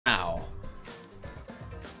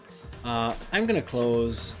I'm gonna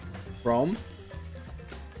close Chrome.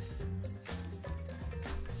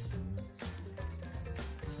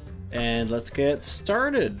 And let's get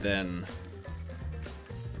started then.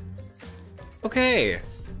 Okay.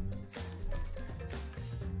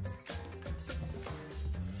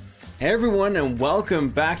 Hey everyone, and welcome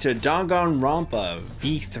back to Danganronpa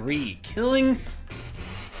V3, Killing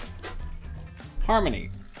Harmony.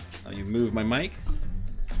 Let me move my mic.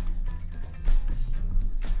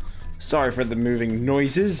 Sorry for the moving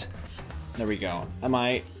noises. There we go. Am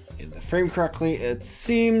I in the frame correctly? It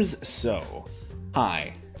seems so.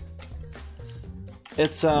 Hi.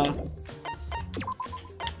 It's time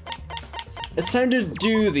to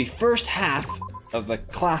do the first half of the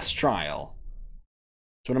class trial.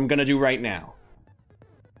 That's what I'm gonna do right now.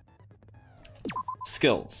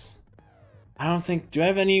 Skills. I don't think, do I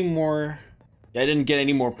have any more? Yeah, I didn't get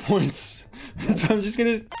any more points. So I'm just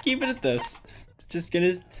gonna keep it at this. It's just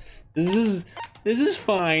gonna, this is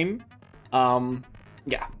fine.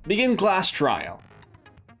 Yeah, begin class trial.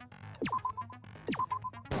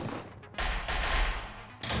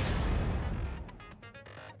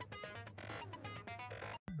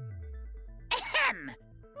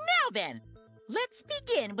 Now then, let's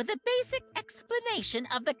begin with a basic explanation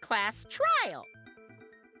of the class trial.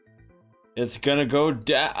 It's gonna go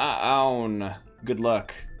down. Good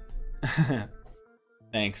luck.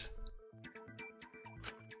 Thanks.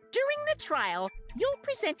 During the trial, you'll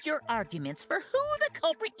present your arguments for who the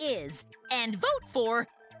culprit is and vote for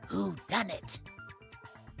Whodunnit.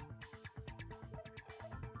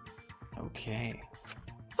 Okay.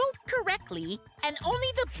 Vote correctly, and only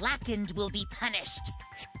the blackened will be punished.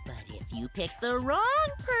 But if you pick the wrong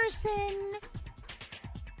person,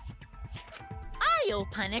 I'll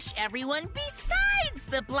punish everyone besides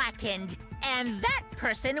the blackened, and that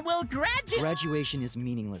person will graduate. Graduation is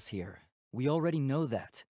meaningless here. We already know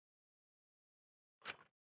that.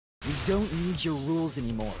 We don't need your rules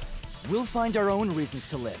anymore. We'll find our own reasons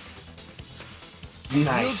to live.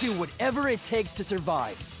 Nice. We'll do whatever it takes to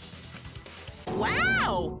survive.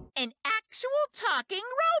 Wow! An actual talking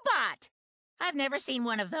robot! I've never seen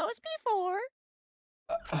one of those before.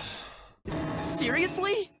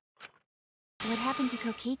 Seriously? What happened to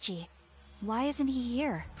Kokichi? Why isn't he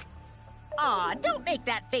here? Aw, don't make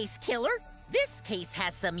that face, killer. This case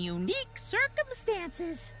has some unique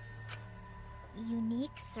circumstances.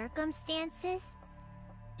 Unique circumstances?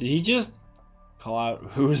 Did he just call out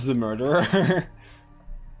who is the murderer?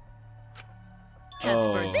 Because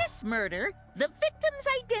for this murder, the victim's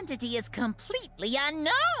identity is completely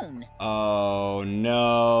unknown. Oh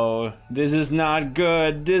no. This is not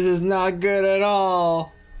good. This is not good at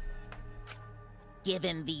all.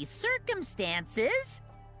 Given these circumstances,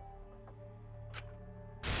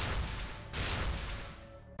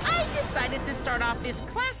 I decided to start off this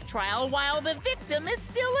class trial while the victim is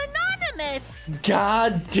still anonymous.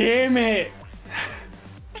 God damn it.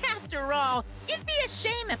 After all, it'd be a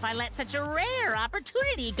shame if I let such a rare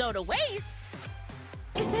opportunity go to waste.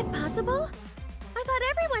 Is that possible? I thought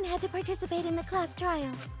everyone had to participate in the class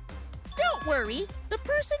trial. Don't worry, the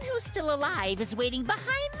person who's still alive is waiting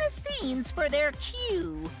behind the scenes for their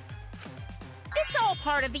cue. It's all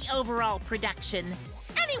part of the overall production.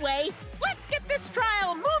 Anyway, let's get this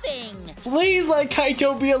trial moving! Please let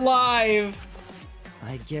Kaito be alive!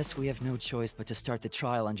 I guess we have no choice but to start the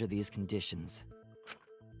trial under these conditions.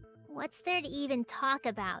 What's there to even talk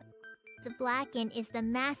about? The Blackened is the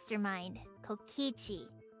mastermind, Kokichi.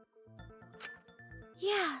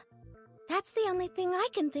 Yeah, that's the only thing I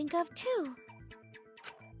can think of too.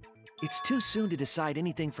 It's too soon to decide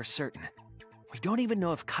anything for certain. We don't even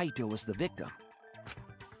know if Kaito was the victim.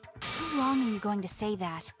 How long are you going to say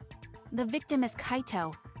that? The victim is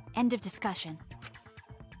Kaito. End of discussion.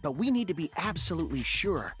 But we need to be absolutely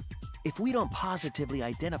sure. If we don't positively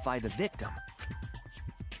identify the victim,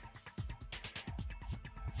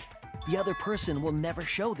 the other person will never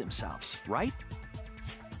show themselves, right?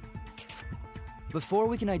 Before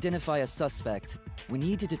we can identify a suspect, we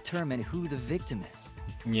need to determine who the victim is.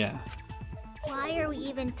 Yeah. Why are we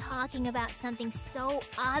even talking about something so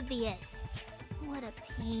obvious? What a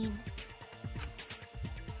pain.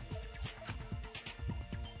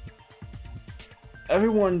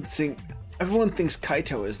 Everyone thinks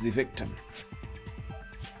Kaito is the victim.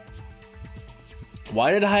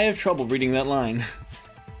 Why did I have trouble reading that line?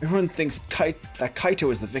 Everyone thinks that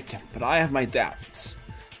Kaito is the victim, but I have my doubts.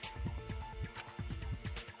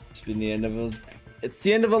 It's the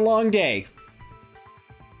end of a long day.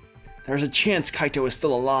 There's a chance Kaito is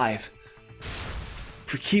still alive.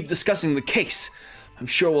 If we keep discussing the case, I'm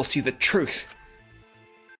sure we'll see the truth.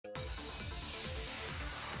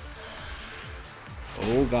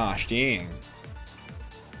 Oh gosh, dang.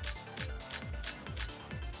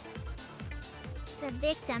 The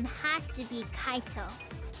victim has to be Kaito.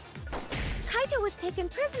 Kaito was taken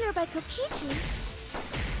prisoner by Kokichi,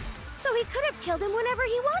 so he could have killed him whenever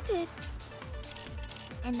he wanted.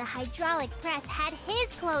 And the hydraulic press had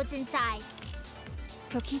his clothes inside.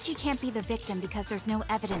 Kokichi can't be the victim because there's no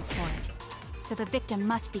evidence for it. So the victim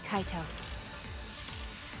must be Kaito.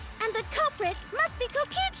 And the culprit must be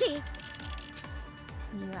Kokichi!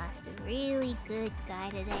 You lost a really good guy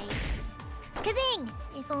today. Kazing!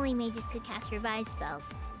 If only mages could cast revive spells.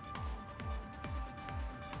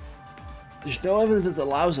 There's no evidence that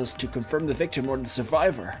allows us to confirm the victim or the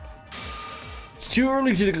survivor. It's too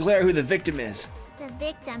early to declare who the victim is. The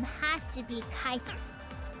victim has to be Kaito.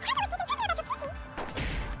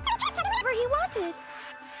 Whatever he wanted.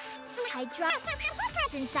 Hydraulic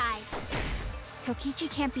press inside. Kokichi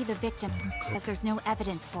can't be the victim because there's no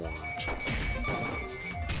evidence for it.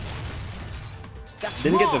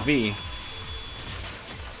 Didn't get the V.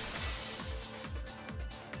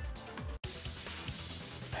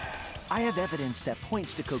 I have evidence that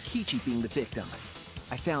points to Kokichi being the victim.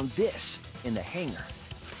 I found this in the hangar.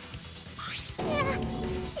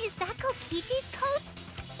 Is that Kokichi's coat?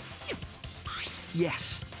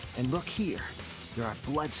 Yes, and look here. There are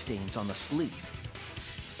bloodstains on the sleeve.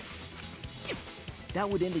 That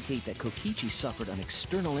would indicate that Kokichi suffered an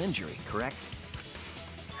external injury, correct?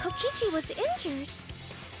 Kokichi was injured.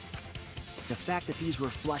 The fact that these were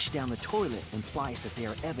flushed down the toilet implies that they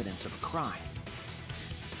are evidence of a crime.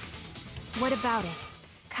 What about it?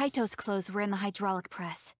 Kaito's clothes were in the hydraulic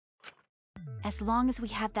press. As long as we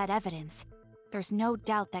have that evidence, there's no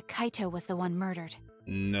doubt that Kaito was the one murdered.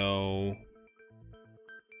 No.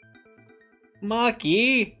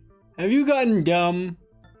 Maki, have you gotten dumb?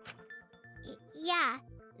 Yeah,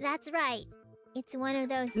 that's right. It's one of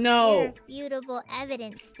those No. irrefutable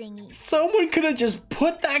evidence thingies. Someone could have just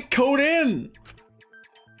put that code in.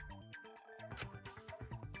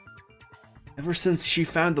 Ever since she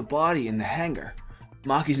found the body in the hangar,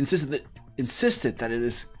 Maki's insisted that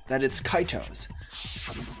it's Kaito's.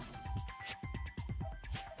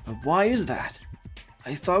 But why is that?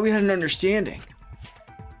 I thought we had an understanding.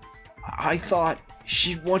 I thought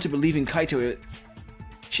she'd want to believe in Kaito.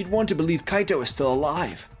 She'd want to believe Kaito is still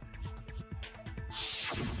alive.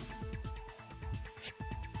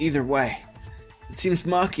 Either way, it seems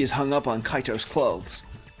Maki is hung up on Kaito's clothes.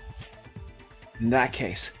 In that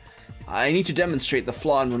case, I need to demonstrate the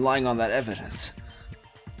flaw in relying on that evidence.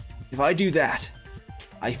 If I do that,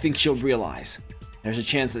 I think she'll realize there's a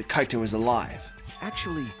chance that Kaito is alive.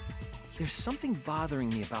 Actually, there's something bothering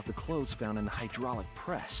me about the clothes found in the hydraulic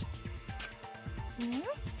press.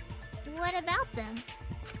 What about them?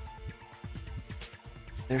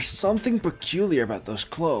 There's something peculiar about those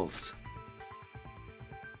clothes.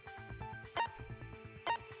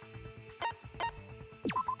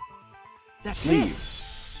 That's Sleeve. it.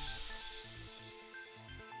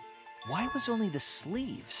 Why was only the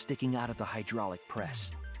sleeve sticking out of the hydraulic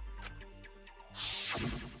press?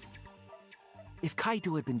 If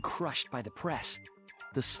Kaito had been crushed by the press,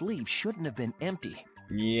 the sleeve shouldn't have been empty.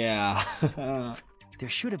 Yeah. There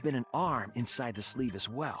should have been an arm inside the sleeve as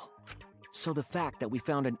well. So the fact that we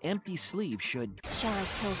found an empty sleeve should... Shall I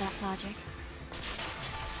kill that logic?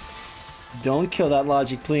 Don't kill that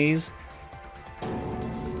logic, please.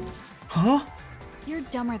 Huh? You're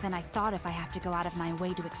dumber than I thought if I have to go out of my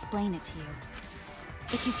way to explain it to you.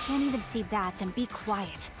 If you can't even see that, then be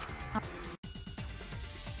quiet.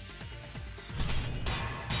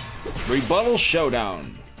 Rebuttal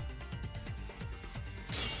showdown.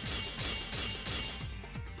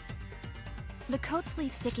 The coat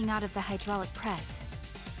sleeve sticking out of the hydraulic press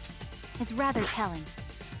is rather telling.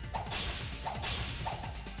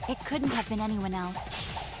 It couldn't have been anyone else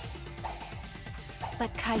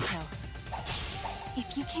but Kaito.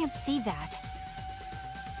 If you can't see that,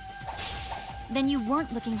 then you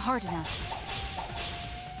weren't looking hard enough.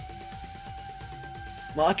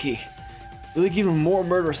 Maki, you look even more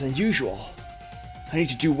murderous than usual. I need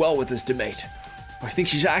to do well with this debate, or I think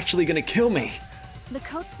she's actually gonna kill me. The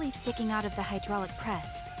coat sleeve sticking out of the hydraulic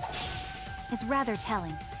press is rather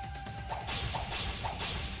telling.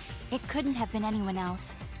 It couldn't have been anyone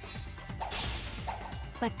else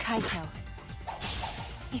but Kaito.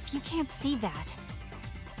 If you can't see that,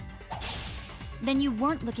 then you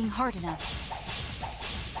weren't looking hard enough.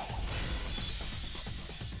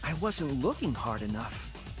 I wasn't looking hard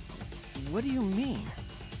enough. What do you mean?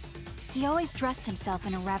 He always dressed himself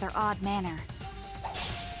in a rather odd manner.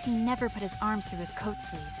 He never put his arms through his coat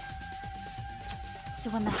sleeves. So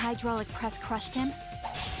when the hydraulic press crushed him,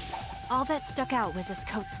 all that stuck out was his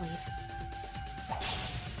coat sleeve.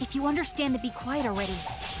 If you understand to be quiet already.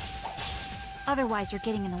 Otherwise, you're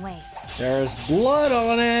getting in the way. There's blood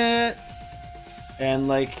on it! And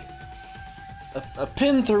like, a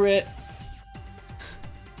pin through it.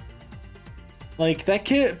 Like, that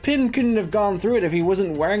pin couldn't have gone through it if he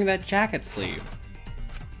wasn't wearing that jacket sleeve.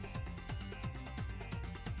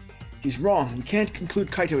 He's wrong. We can't conclude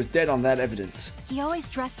Kaito is dead on that evidence. He always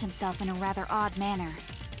dressed himself in a rather odd manner.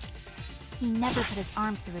 He never put his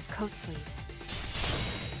arms through his coat sleeves.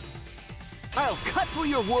 I'll cut through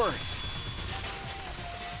your words!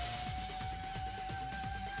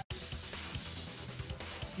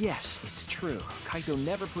 Yes, it's true. Kaito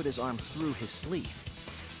never put his arm through his sleeve.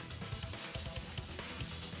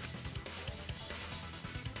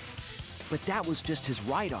 But that was just his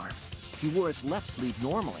right arm. He wore his left sleeve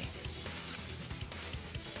normally.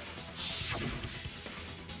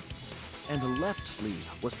 And the left sleeve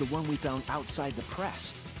was the one we found outside the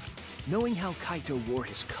press. Knowing how Kaito wore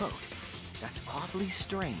his coat, that's awfully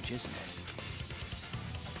strange, isn't it?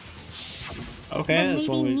 Okay, Then that's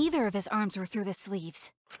maybe one we... neither of his arms were through the sleeves.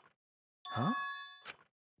 Huh?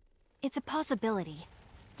 It's a possibility.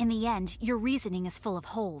 In the end, your reasoning is full of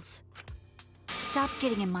holes. Stop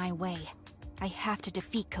getting in my way. I have to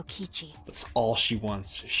defeat Kokichi. That's all she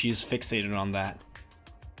wants. She's fixated on that.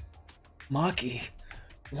 Maki,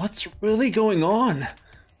 what's really going on? It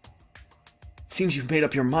seems you've made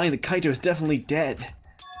up your mind that Kaito is definitely dead.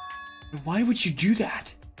 Why would you do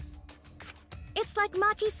that? It's like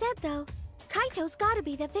Maki said, though. Kaito's gotta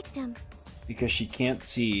be the victim. Because she can't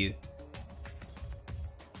see.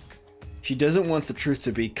 She doesn't want the truth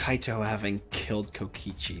to be Kaito having killed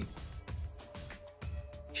Kokichi.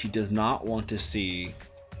 She does not want to see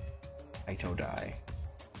Kaito die.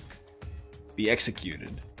 Be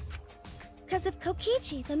executed. Because if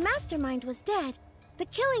Kokichi, the mastermind, was dead, the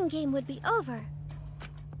killing game would be over.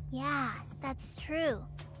 Yeah, that's true.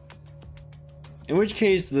 In which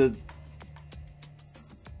case, the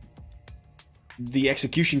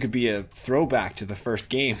execution could be a throwback to the first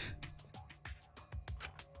game.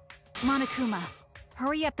 Monokuma,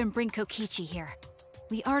 hurry up and bring Kokichi here.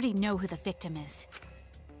 We already know who the victim is.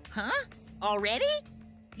 Huh? Already?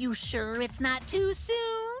 You sure it's not too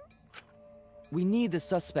soon? We need the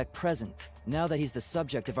suspect present, now that he's the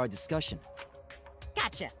subject of our discussion.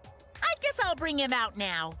 Gotcha. I guess I'll bring him out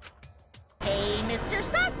now. Hey, Mr.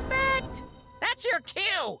 Suspect! That's your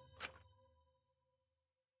cue!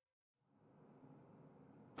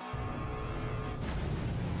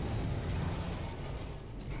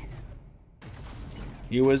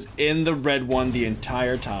 He was in the red one the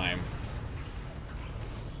entire time.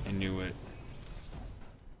 I knew it.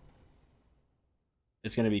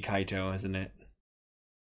 It's gonna be Kaito, isn't it?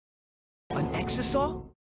 An exisal?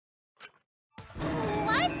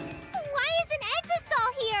 What? Why is an exisal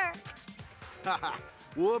here? Haha,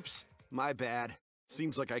 whoops, my bad.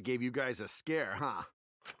 Seems like I gave you guys a scare, huh?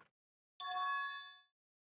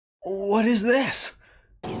 What is this?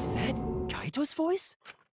 Is that Kaito's voice?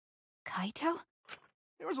 Kaito?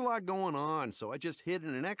 There was a lot going on, so I just hid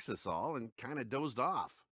in an exisal and kinda dozed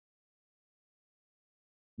off.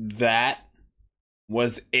 That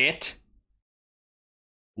was it?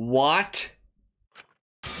 What?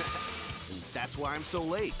 And that's why I'm so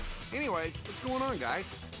late. Anyway, what's going on, guys?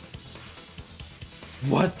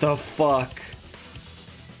 What the fuck?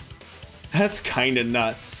 That's kinda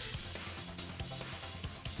nuts.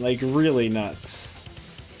 Like, really nuts.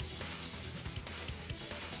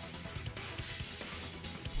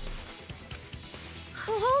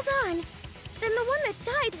 Oh, hold on. Then the one that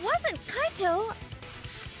died wasn't Kaito.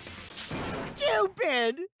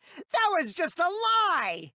 Stupid! That was just a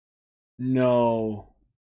lie! No.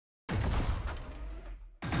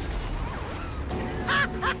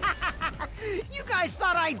 You guys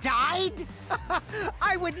thought I died?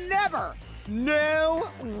 I would never! No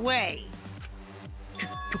way!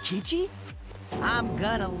 Kokichi? I'm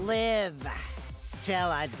gonna live till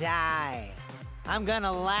I die. I'm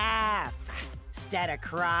gonna laugh instead of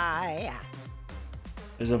cry.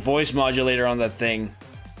 There's a voice modulator on that thing.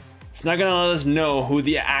 It's not gonna let us know who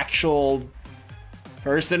the actual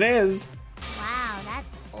person is. Wow,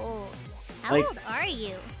 that's old. How Like- old are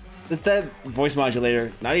you? That voice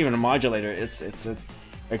modulator, not even a modulator, it's a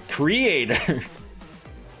creator.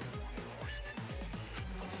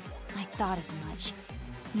 I thought as much.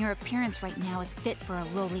 Your appearance right now is fit for a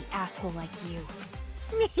lowly asshole like you.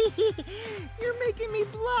 You're making me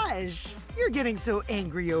blush. You're getting so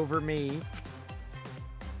angry over me.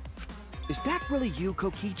 Is that really you,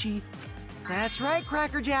 Kokichi? That's right,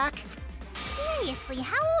 Crackerjack. Seriously,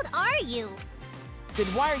 how old are you? Then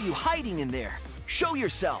why are you hiding in there? Show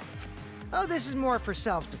yourself! Oh, this is more for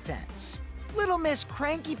self-defense. Little Miss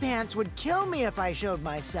Cranky Pants would kill me if I showed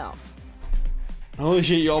myself. Holy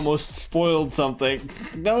shit, you almost spoiled something.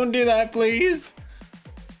 Don't do that, please.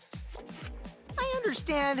 I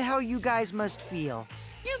understand how you guys must feel.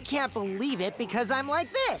 You can't believe it because I'm like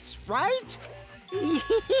this, right?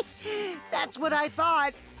 That's what I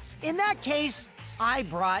thought. In that case, I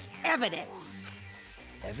brought evidence.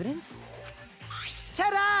 Evidence?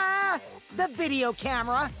 Ta-da! The video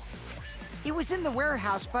camera. It was in the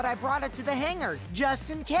warehouse, but I brought it to the hangar, just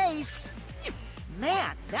in case.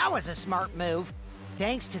 Man, that was a smart move.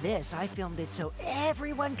 Thanks to this, I filmed it so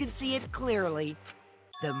everyone could see it clearly.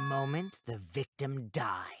 The moment the victim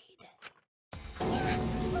died.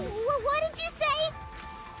 What did you say?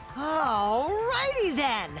 Alrighty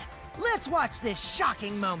then. Let's watch this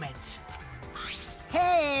shocking moment.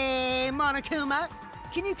 Hey, Monokuma.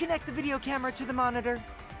 Can you connect the video camera to the monitor?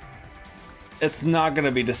 It's not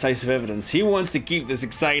gonna be decisive evidence. He wants to keep this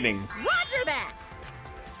exciting. Roger that!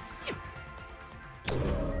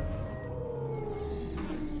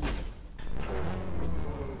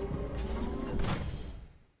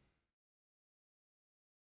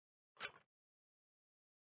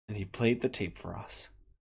 And he played the tape for us.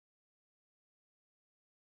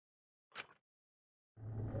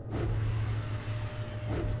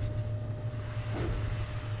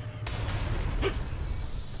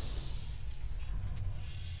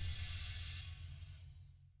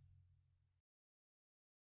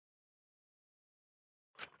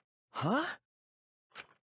 Huh?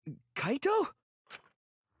 Kaito?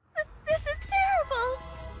 This is terrible!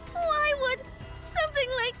 Why would something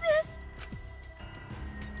like this?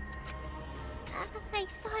 I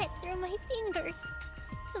saw it through my fingers.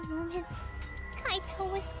 The moment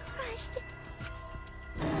Kaito was crushed.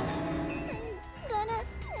 I'm gonna...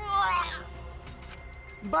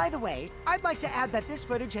 By the way, I'd like to add that this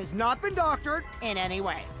footage has not been doctored in any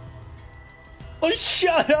way. Oh,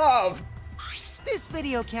 shut up! This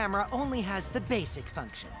video camera only has the basic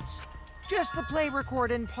functions. Just the play, record,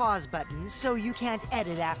 and pause buttons, so you can't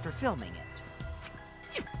edit after filming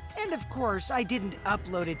it. And of course, I didn't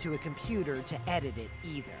upload it to a computer to edit it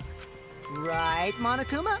either. Right,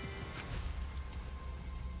 Monokuma?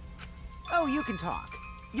 Oh, you can talk.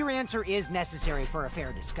 Your answer is necessary for a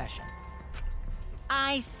fair discussion.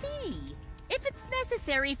 I see. If it's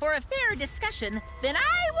necessary for a fair discussion, then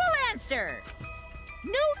I will answer.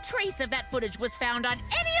 No trace of that footage was found on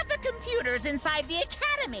any of the computers inside the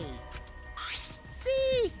Academy.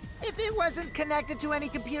 See? If it wasn't connected to any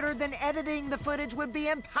computer, then editing the footage would be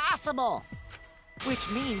impossible. Which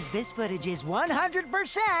means this footage is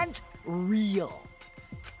 100% real.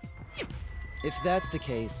 If that's the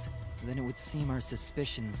case, then it would seem our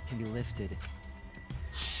suspicions can be lifted.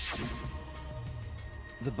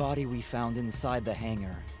 The body we found inside the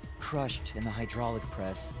hangar, crushed in the hydraulic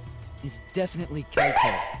press, is definitely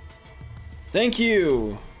Kaito. Thank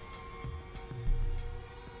you.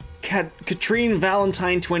 Katrine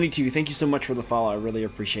Valentine 22. Thank you so much for the follow. I really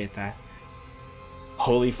appreciate that.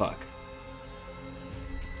 Holy fuck.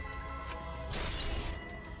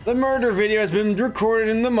 The murder video has been recorded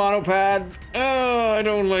in the monopad. Oh, I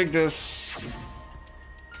don't like this.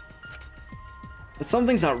 But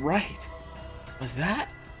something's not right. Was that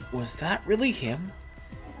really him?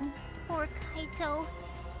 Poor Kaito.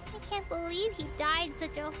 I can't believe he died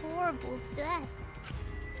such a horrible death.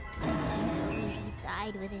 I can't believe he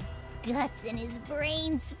died with his guts and his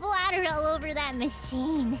brains splattered all over that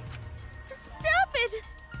machine. Stop it!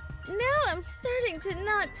 Now I'm starting to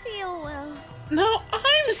not feel well. No,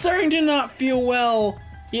 I'm starting to not feel well.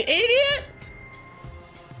 You idiot!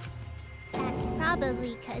 That's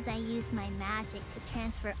probably because I used my magic to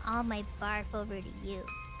transfer all my barf over to you.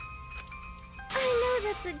 I know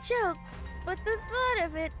that's a joke, but the thought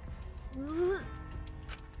of it...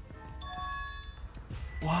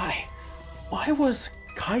 Why? Why was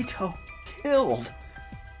Kaito killed?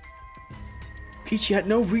 Peachy had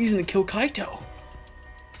no reason to kill Kaito.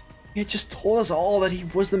 He had just told us all that he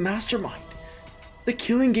was the mastermind. The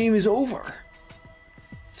killing game is over.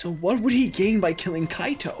 So what would he gain by killing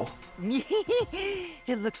Kaito?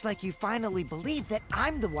 It looks like you finally believe that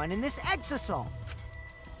I'm the one in this exasol.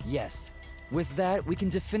 Yes. With that, we can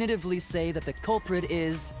definitively say that the culprit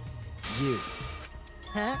is... you.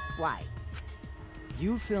 Huh? Why?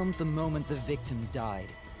 You filmed the moment the victim died,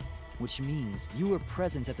 which means you were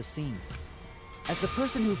present at the scene. As the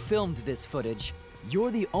person who filmed this footage,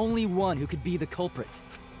 you're the only one who could be the culprit.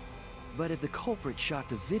 But if the culprit shot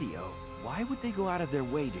the video, why would they go out of their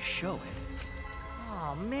way to show it?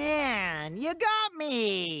 Oh man, you got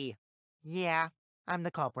me! Yeah, I'm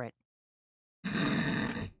the culprit.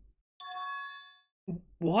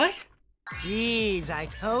 What? Jeez, I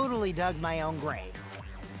totally dug my own grave.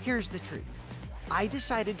 Here's the truth. I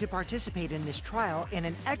decided to participate in this trial in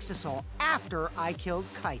an exisal after I killed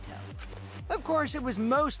Kaito. Of course, it was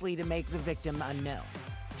mostly to make the victim unknown,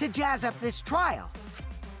 to jazz up this trial.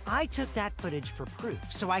 I took that footage for proof,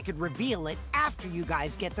 so I could reveal it after you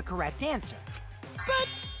guys get the correct answer.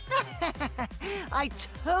 But I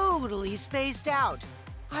totally spaced out.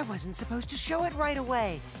 I wasn't supposed to show it right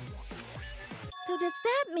away. So does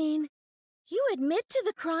that mean you admit to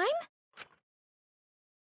the crime?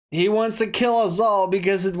 He wants to kill us all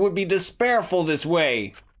because it would be despairful this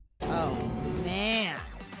way. Oh, man.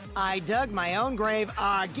 I dug my own grave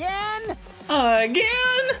again?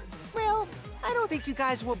 Again? Well, I don't think you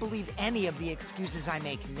guys will believe any of the excuses I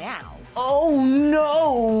make now. Oh,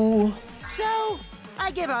 no. So,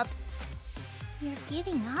 I give up. You're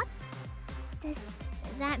giving up? Does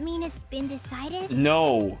that mean it's been decided?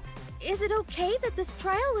 No. Is it okay that this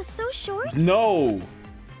trial was so short? No.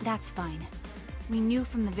 That's fine. We knew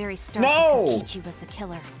from the very start No! that Kokichi was the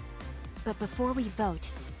killer. But before we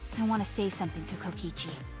vote, I want to say something to Kokichi.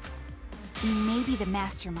 You may be the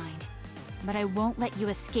mastermind, but I won't let you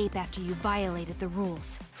escape after you violated the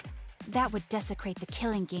rules. That would desecrate the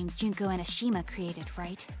killing game Junko Enoshima created,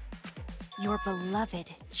 right? Your beloved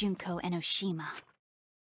Junko Enoshima.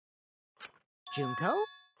 Junko?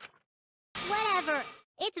 Whatever.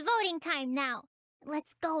 It's voting time now.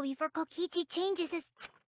 Let's go before Kokichi changes his...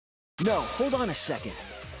 No, hold on a second.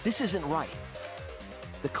 This isn't right.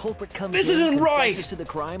 The culprit comes This in, isn't confesses right! to the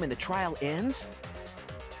crime, and the trial ends?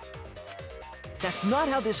 That's not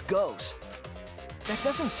how this goes. That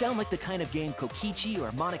doesn't sound like the kind of game Kokichi or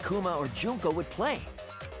Monokuma or Junko would play.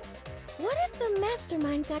 What if the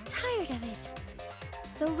mastermind got tired of it?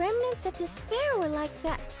 The remnants of despair were like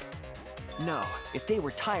that. No, if they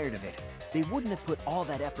were tired of it, they wouldn't have put all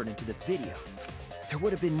that effort into the video. There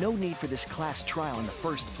would have been no need for this class trial in the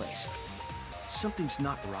first place. Something's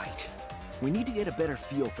not right. We need to get a better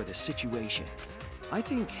feel for this situation. I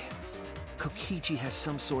think Kokichi has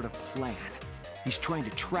some sort of plan. He's trying to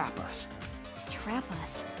trap us. Trap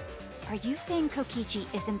us? Are you saying Kokichi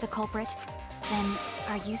isn't the culprit? Then,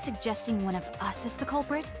 are you suggesting one of us is the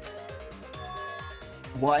culprit?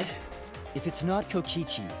 What? If it's not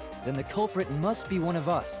Kokichi, then the culprit must be one of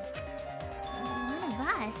us. One of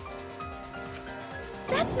us?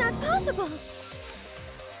 That's not possible!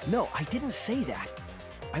 No, I didn't say that.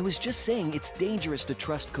 I was just saying it's dangerous to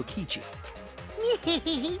trust Kokichi.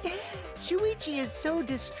 Shuichi is so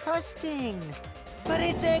distrusting. But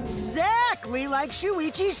it's exactly like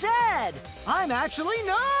Shuichi said! I'm actually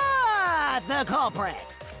not the culprit!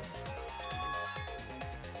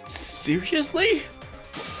 Seriously?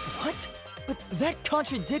 What? But that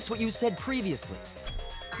contradicts what you said previously.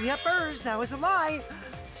 Yuppers, that was a lie.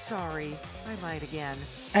 Sorry, I lied again.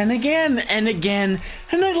 And again, and again,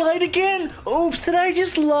 and I lied again! Oops, did I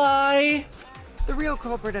just lie? The real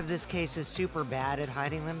culprit of this case is super bad at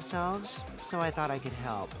hiding themselves, so I thought I could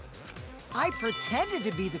help. I pretended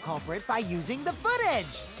to be the culprit by using the footage!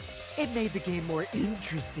 It made the game more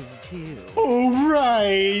interesting, too. Oh,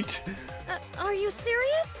 right! Are you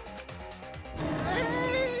serious?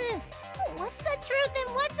 What's the truth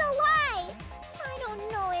and what's a lie? I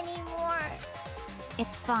don't know anymore.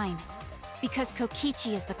 It's fine, because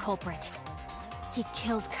Kokichi is the culprit. He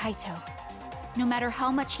killed Kaito. No matter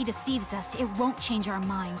how much he deceives us, it won't change our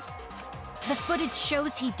minds. The footage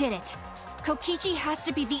shows he did it. Kokichi has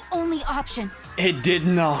to be the only option. It did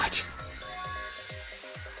not.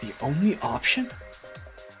 The only option?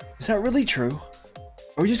 Is that really true?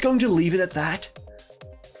 Are we just going to leave it at that?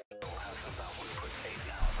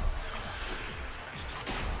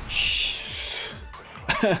 Shh.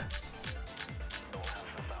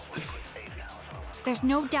 There's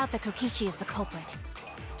no doubt that Kokichi is the culprit.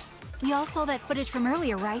 We all saw that footage from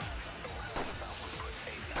earlier, right?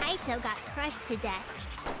 Kaito got crushed to death.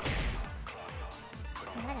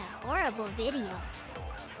 What a horrible video.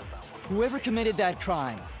 Whoever committed that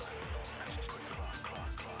crime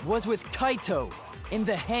was with Kaito in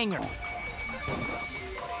the hangar.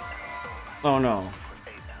 Oh no.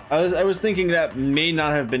 I was thinking that may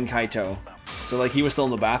not have been Kaito. So like he was still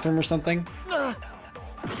in the bathroom or something?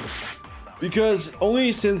 Because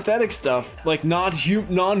only synthetic stuff, like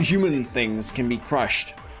non-human things, can be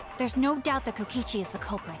crushed. There's no doubt that Kokichi is the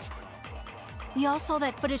culprit. We all saw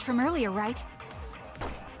that footage from earlier, right?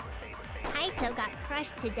 Kaito got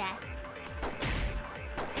crushed to death.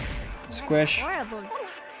 Squish. What a horrible.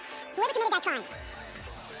 Whoever committed that crime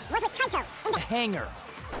was with Kaito in The hangar.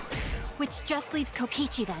 Which just leaves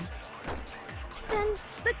Kokichi then. Then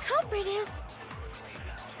the culprit is...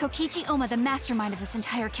 Kokichi Oma, the mastermind of this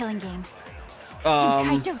entire killing game.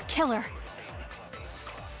 And Kaito's killer.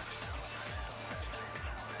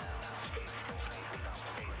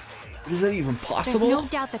 Is that even possible? There's no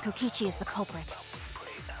doubt that Kokichi is the culprit.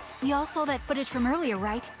 We all saw that footage from earlier,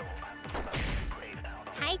 right?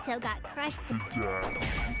 Kaito got crushed to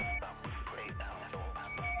death.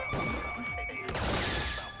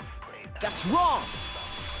 That's wrong!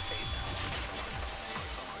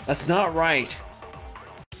 That's not right.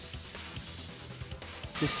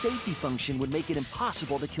 The safety function would make it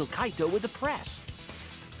impossible to kill Kaito with the press.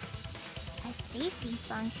 A safety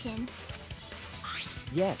function.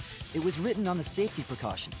 Yes, it was written on the safety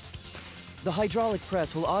precautions. The hydraulic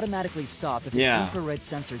press will automatically stop if its Yeah. infrared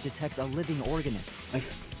sensor detects a living organism. I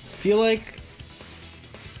feel like...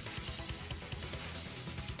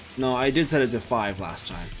 No, I did set it to 5 last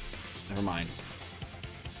time. Never mind.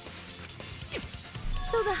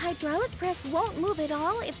 So the hydraulic press won't move at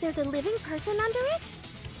all if there's a living person under it?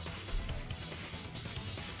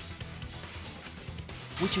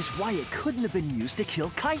 Which is why it couldn't have been used to kill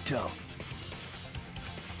Kaito.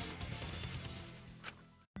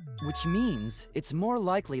 Which means it's more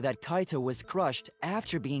likely that Kaito was crushed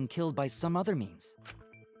after being killed by some other means.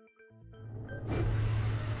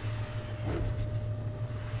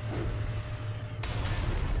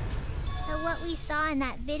 So what we saw in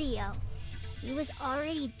that video, he was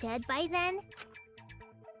already dead by then?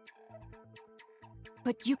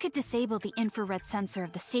 But you could disable the infrared sensor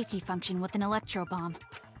of the safety function with an electro bomb.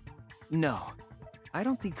 No, I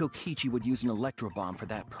don't think Kokichi would use an electro bomb for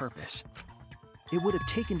that purpose. It would have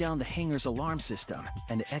taken down the hangar's alarm system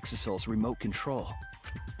and Exosol's remote control.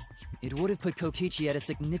 It would have put Kokichi at a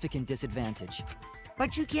significant disadvantage.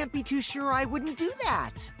 But you can't be too sure I wouldn't do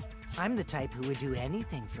that. I'm the type who would do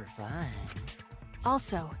anything for fun.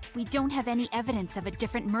 Also, we don't have any evidence of a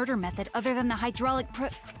different murder method other than the hydraulic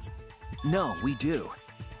No, we do.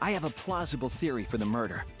 I have a plausible theory for the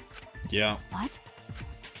murder. Yeah. What?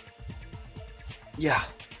 Yeah.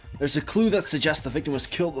 There's a clue that suggests the victim was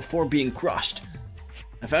killed before being crushed.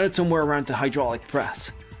 I found it somewhere around the hydraulic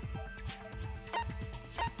press.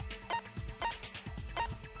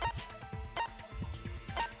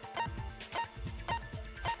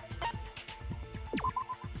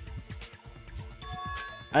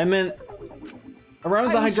 I meant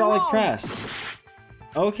around the hydraulic press.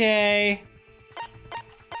 Okay.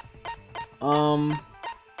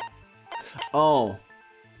 Oh.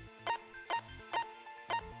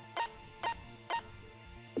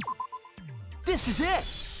 This is it!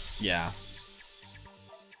 Yeah.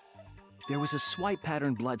 There was a swipe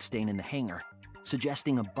pattern bloodstain in the hangar,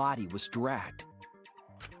 suggesting a body was dragged.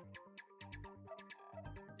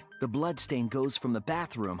 The bloodstain goes from the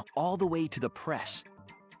bathroom all the way to the press.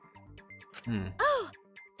 Oh,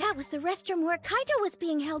 that was the restroom where Kaito was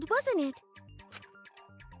being held, wasn't it?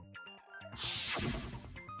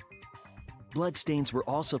 Bloodstains were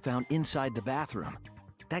also found inside the bathroom.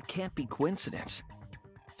 That can't be coincidence.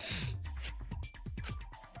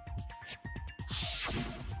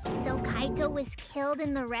 So Kaito was killed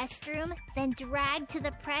in the restroom, then dragged to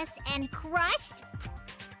the press and crushed?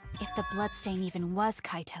 If the bloodstain even was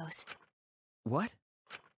Kaito's. What?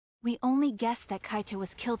 We only guessed that Kaito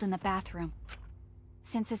was killed in the bathroom.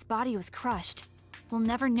 Since his body was crushed, we'll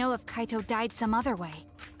never know if Kaito died some other way.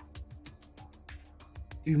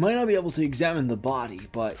 We might not be able to examine the body,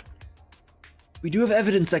 but we do have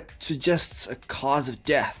evidence that suggests a cause of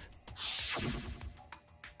death.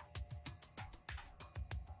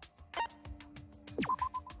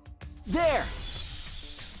 There!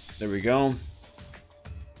 There we go.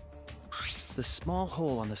 The small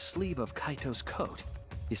hole on the sleeve of Kaito's coat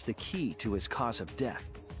is the key to his cause of death.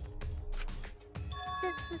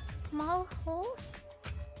 The small hole?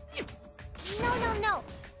 No.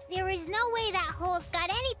 There is no way that hole's got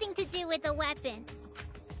anything to do with the weapon.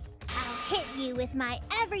 I'll hit you with my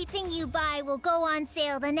everything you buy will go on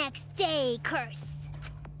sale the next day curse.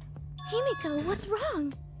 Himiko, what's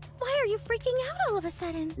wrong? Why are you freaking out all of a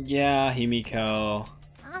sudden? Yeah, Himiko.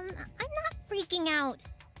 I'm not freaking out.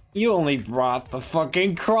 You only brought the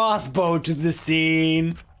fucking crossbow to the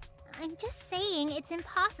scene. I'm just saying it's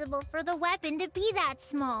impossible for the weapon to be that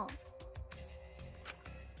small.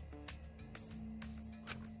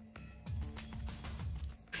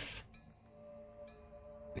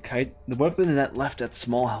 The weapon that left that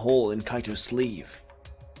small hole in Kaito's sleeve.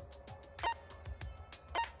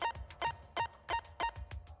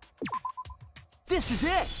 This is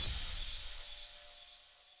it!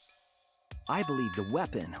 I believe the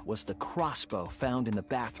weapon was the crossbow found in the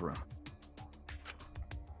bathroom.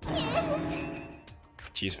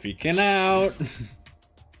 She's freaking out.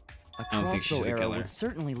 A I don't think she's crossbow the arrow killer. would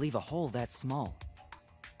certainly leave a hole that small.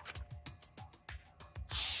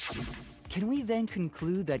 Can we then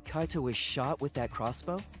conclude that Kaito was shot with that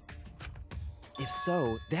crossbow? If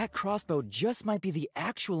so, that crossbow just might be the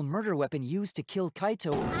actual murder weapon used to kill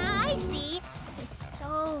Kaito. I see. It's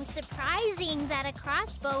so surprising that a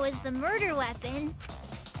crossbow is the murder weapon.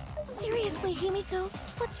 Seriously, Himiko,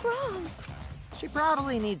 what's wrong? She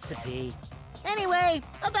probably needs to pee. Anyway,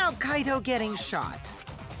 about Kaito getting shot.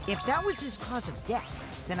 If that was his cause of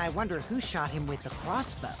death, then I wonder who shot him with the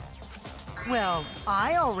crossbow. Well,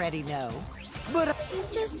 I already know, but He's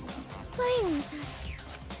just playing with us.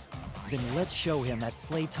 Then let's show him that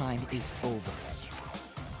playtime is over.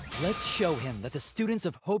 Let's show him that the students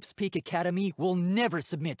of Hope's Peak Academy will never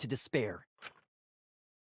submit to despair.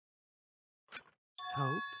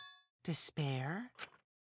 Hope? Despair?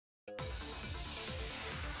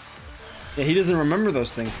 Yeah, he doesn't remember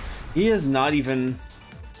those things. He is not even...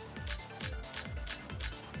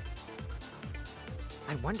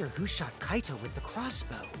 I wonder who shot Kaito with the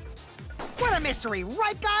crossbow. What a mystery,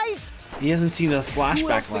 right guys? He hasn't seen the Who else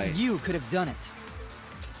flashback but light. you could have done it?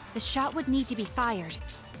 The shot would need to be fired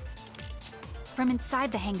from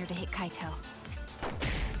inside the hangar to hit Kaito.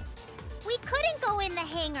 We couldn't go in the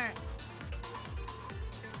hangar.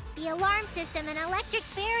 The alarm system and electric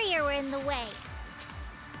barrier were in the way.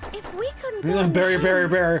 If we couldn't go in Barry. If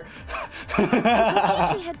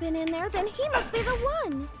Kokichi had been in there, then he must be the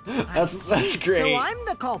one. That's So great. I'm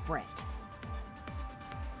the culprit.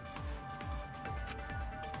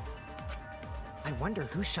 I wonder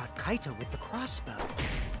who shot Kaito with the crossbow.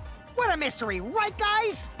 What a mystery, right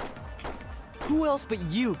guys? Who else but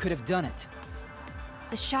you could have done it?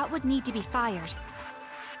 The shot would need to be fired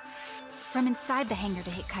from inside the hangar to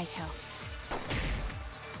hit Kaito.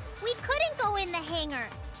 We couldn't go in the hangar.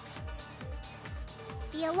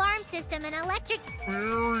 The alarm system and electric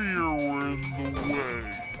barrier were in the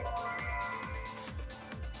way.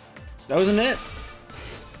 That wasn't it?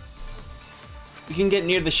 You can get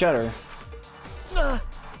near the shutter. I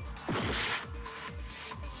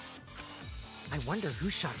wonder who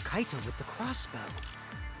shot Kaito with the crossbow.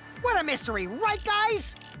 What a mystery, right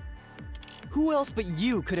guys? Who else but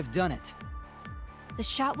you could have done it? The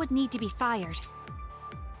shot would need to be fired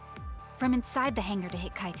from inside the hangar to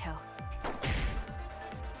hit Kaito.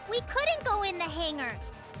 We couldn't go in the hangar.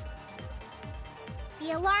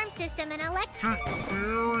 The alarm system and electric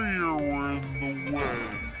Barrier were in the way.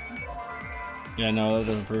 Yeah, no, that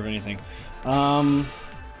doesn't prove anything. I'm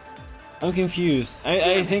confused.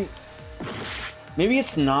 I think maybe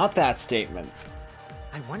it's not that statement.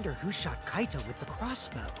 I wonder who shot Kaito with the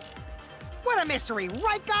crossbow. What a mystery,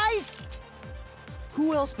 right guys?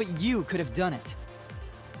 Who else but you could have done it?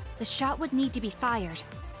 The shot would need to be fired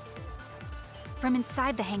from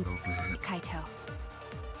inside the hangar to hit Kaito.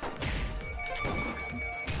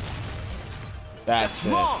 That's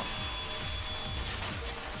it. Wrong!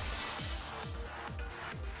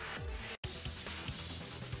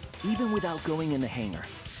 Even without going in the hangar,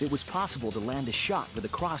 it was possible to land a shot with a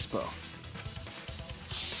crossbow.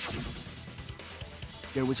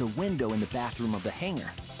 There was a window in the bathroom of the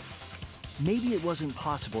hangar. Maybe it wasn't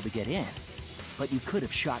possible to get in, but you could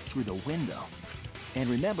have shot through the window. And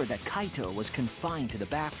remember that Kaito was confined to the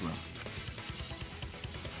bathroom.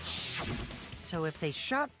 So if they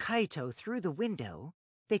shot Kaito through the window,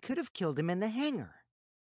 they could have killed him in the hangar.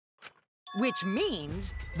 Which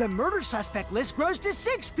means the murder suspect list grows to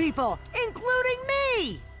 6 people, including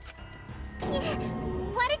me!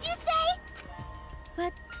 What did you say?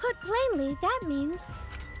 But put plainly, that means...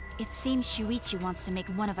 It seems Shuichi wants to make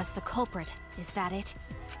one of us the culprit. Is that it?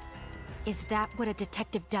 Is that what a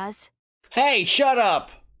detective does? Hey, shut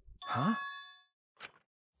up! Huh?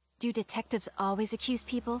 Do detectives always accuse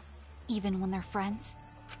people, even when they're friends?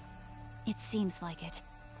 It seems like it.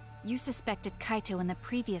 You suspected Kaito in the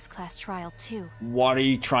previous class trial, too. What are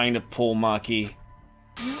you trying to pull, Maki?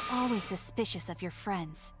 You're always suspicious of your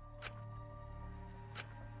friends.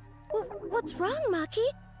 What's wrong, Maki?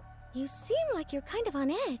 You seem like you're kind of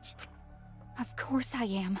on edge. Of course I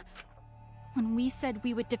am. When we said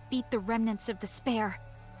we would defeat the remnants of despair,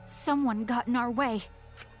 someone got in our way.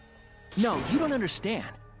 No, you don't understand.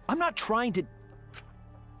 I'm not trying to...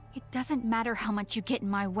 It doesn't matter how much you get in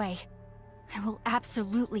my way. I will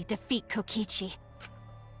absolutely defeat Kokichi.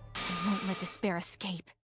 I won't let despair escape.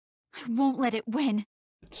 I won't let it win.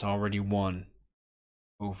 It's already won.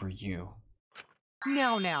 Over you.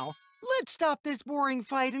 Now, let's stop this boring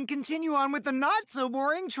fight and continue on with the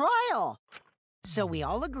not-so-boring trial. So we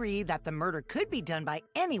all agree that the murder could be done by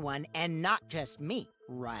anyone and not just me,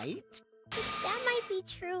 right? That might be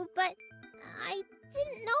true, but I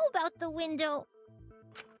didn't know about the window.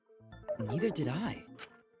 Neither did I.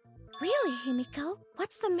 Really, Himiko?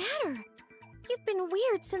 What's the matter? You've been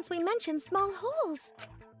weird since we mentioned small holes.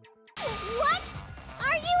 What?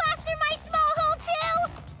 Are you after my small hole?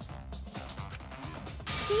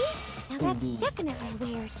 That's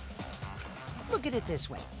definitely weird. Look at it this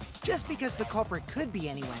way. Just because the culprit could be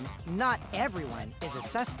anyone, not everyone is a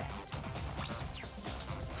suspect.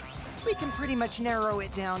 We can pretty much narrow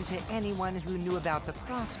it down to anyone who knew about the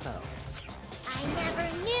crossbow. I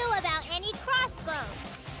never knew about any crossbows.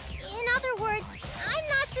 In other words, I'm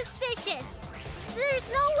not suspicious. There's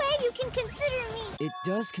no way you can consider me. It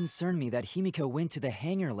does concern me that Himiko went to the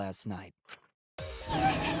hangar last night.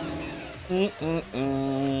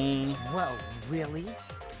 Whoa, really?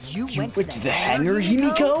 You went to the hangar,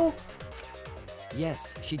 Himiko?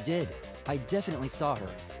 Yes, she did. I definitely saw her.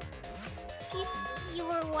 You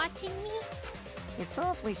were watching me? It's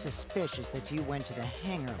awfully suspicious that you went to the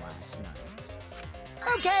hangar last night.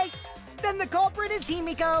 Okay, then the culprit is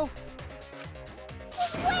Himiko.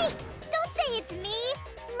 Wait! Don't say it's me!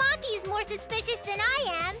 Maki's more suspicious than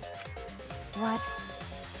I am. What?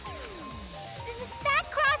 That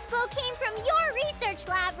crossbow came from your research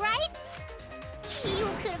lab, right? You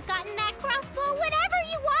could have gotten that crossbow whenever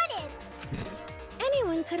you wanted.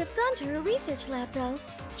 Anyone could have gone to her research lab, though.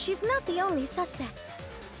 She's not the only suspect.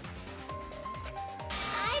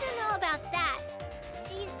 I don't know about that.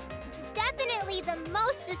 She's definitely the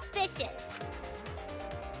most suspicious.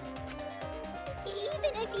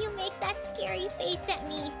 Even if you make that scary face at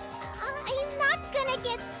me, I'm not gonna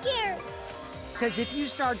get scared. Because if you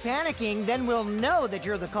start panicking, then we'll know that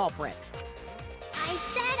you're the culprit. I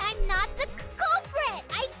said I'm not the culprit!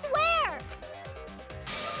 I swear!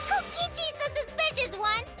 Kokichi's the suspicious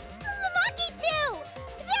one! Maki too!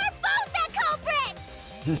 They're both the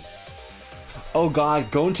culprits! Oh god,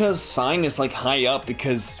 Gonta's sign is like high up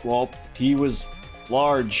because, well, he was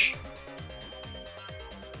large.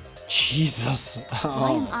 Jesus.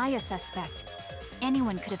 Why am I a suspect?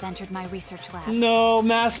 Anyone could have entered my research lab. No,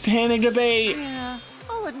 mass panic debate! Yeah,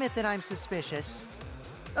 I'll admit that I'm suspicious.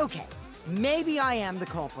 Okay, maybe I am the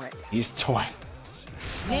culprit. He's toying.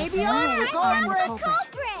 Maybe I'm the culprit!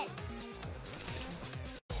 Culprit!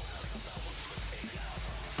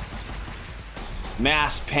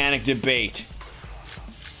 Mass panic debate.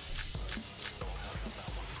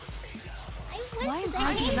 Why am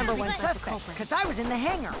I'm the number one suspect, because I was in the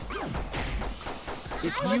hangar.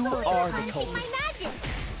 If you are the culprit, my magic.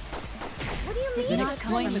 What do you mean? then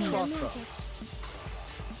explain the Magic. crossbow.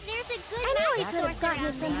 There's a good I know he magic could have source gotten it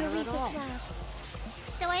around from her there. research lab.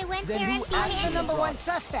 So I went Then there who empty I'm the handed. number one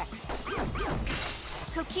suspect.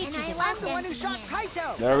 Kokichi And I did I'm the one who empty shot handed.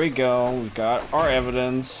 Kaito. There we go. We got our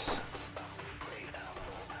evidence.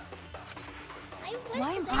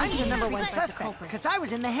 Why am I I'm the number one the suspect, culprit? because I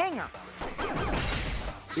was in the hangar.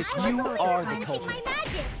 If I was you only are the harnessing culprit, my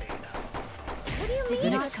magic. What do you mean?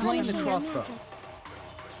 then not explain the harnessing your crossbow. magic?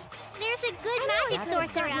 There's a good magic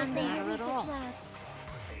source around there. Research lab.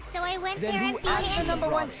 So I went Then there who empty I'm the handed. number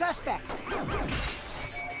one suspect.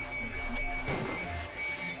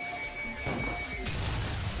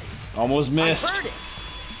 Almost missed. I heard it.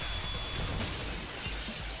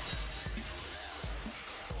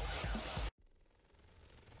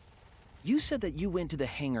 You said that you went to the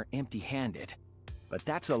hangar empty-handed, but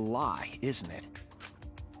that's a lie, isn't it?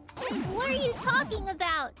 What are you talking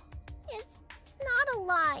about? It's not a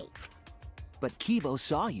lie. But Kibo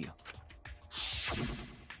saw you.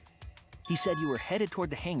 He said you were headed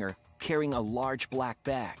toward the hangar carrying a large black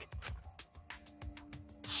bag.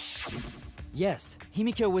 Yes,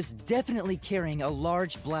 Himiko was definitely carrying a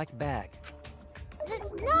large black bag.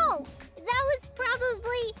 No! That was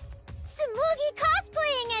probably Tsumugi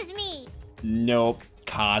cosplaying as me! Nope.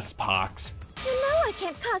 Cospox. You know I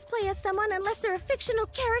can't cosplay as someone unless they're a fictional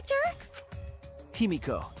character.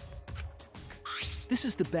 Himiko, this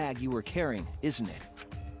is the bag you were carrying, isn't it?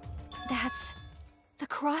 That's the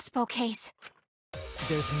crossbow case.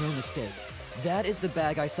 There's no mistake. That is the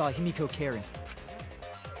bag I saw Himiko carrying.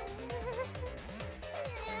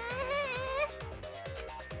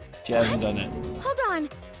 She hasn't done it. Hold on.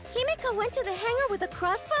 Himiko went to the hangar with a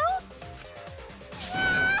crossbow?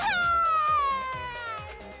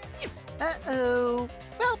 Uh-oh.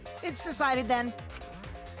 Well, it's decided then.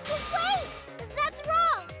 Wait! That's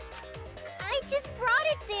wrong! I just brought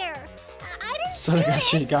it there. I didn't So they got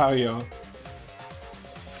shoot it. Shinkario.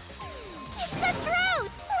 It's the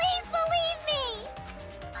truth! Please believe me!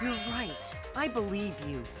 You're right. I believe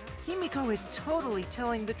you. Himiko is totally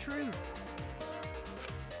telling the truth.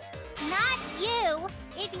 Not you!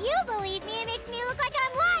 If you believe me, it makes me look like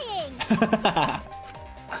I'm lying!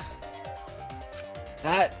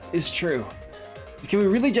 That is true. Can we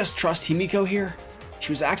really just trust Himiko here?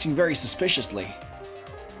 She was acting very suspiciously.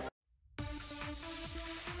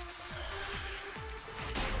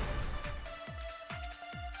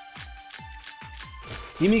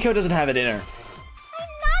 Himiko doesn't have it in her. I'm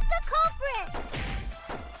not the culprit!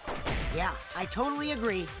 I totally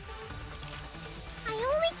agree. I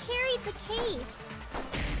only carried the case.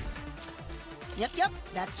 Yep,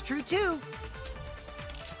 that's true too.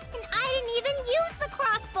 And I didn't even use the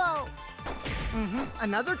crossbow.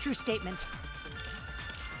 Another true statement.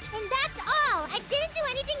 And that's all. I didn't do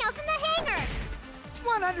anything else in the hangar.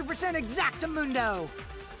 100% exactamundo.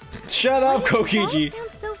 Shut up, Kokichi. That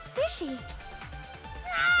sounds so fishy.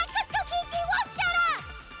 Ah, 'cause Kokichi won't shut up!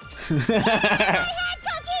 Get out of my head,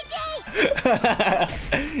 Kokichi!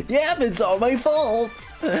 Yeah, but it's all my fault.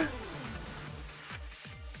 I'm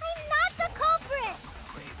not the culprit.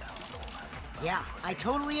 Yeah, I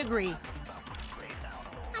totally agree.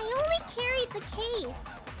 I only carried the case.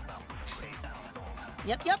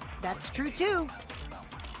 Yep, that's true too.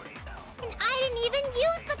 And I didn't even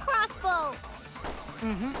use the crossbow.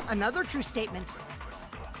 Another true statement.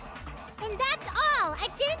 And that's all. I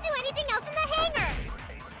didn't do anything else in the hangar.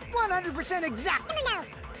 100% exact.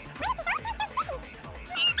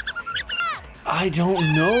 I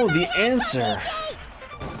don't know the answer.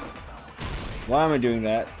 Why am I doing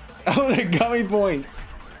that? Oh, they got me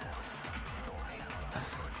points.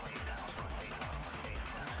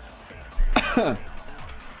 I'm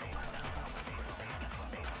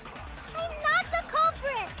not the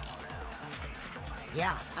culprit.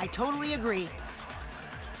 Yeah, I totally agree.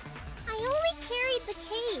 I only carried the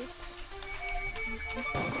case.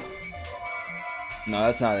 No,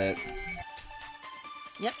 that's not it.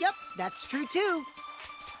 Yep, that's true too.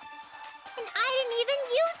 And I didn't even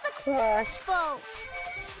use the crossbow.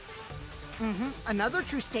 Another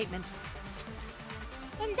true statement.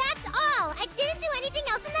 And that's all. I didn't do anything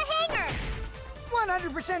else in the hangar.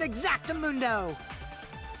 100% exactamundo.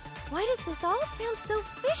 Why does this all sound so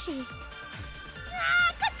fishy?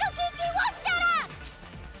 Ah, 'cause Kokichi won't shut up!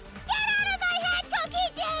 Get out of my head,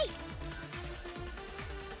 Kokichi!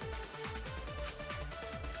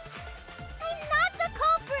 I'm not the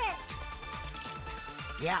culprit.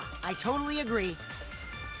 Yeah, I totally agree.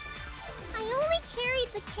 I only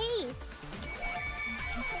carried the case.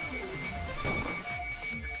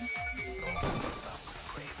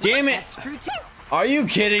 Damn it! That's true too. Are you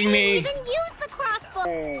kidding I me? didn't even use the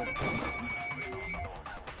crossbow.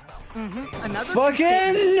 Another true Fucking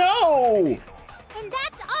statement. no! And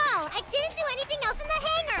that's all. I didn't do anything else in the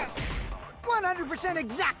hangar. 100%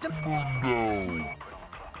 exactamundo.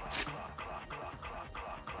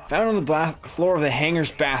 Found on the floor of the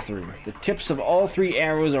hangar's bathroom. The tips of all 3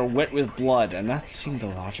 arrows are wet with blood, and that seemed the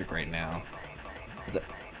logic right now.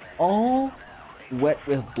 All wet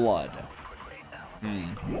with blood.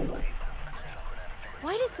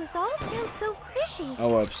 Why does this all sound so fishy? Oh,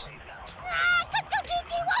 whoops. Ah, 'cause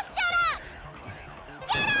Kokichi won't shut up!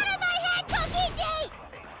 Get out of my head, Kokichi!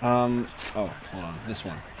 Oh, hold on. This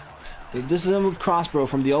one. The disassembled crossbow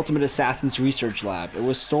from the Ultimate Assassin's research lab. It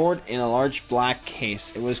was stored in a large black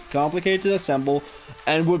case. It was complicated to assemble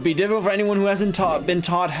and would be difficult for anyone who hasn't been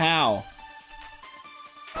taught how.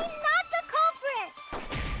 I'm not the culprit.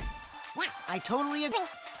 I totally agree.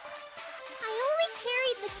 I only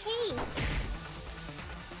carried the case.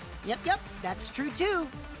 Yep, that's true too.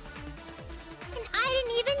 And I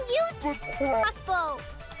didn't even use the crossbow.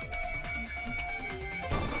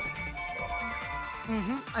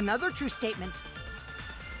 Another true statement.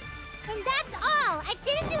 And that's all. I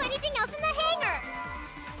didn't do anything else in the hangar.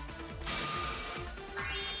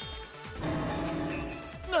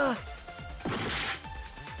 I'm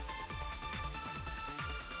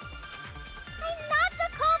not the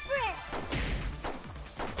culprit.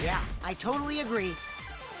 Yeah, I totally agree.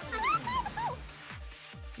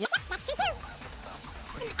 Yep, that's true too.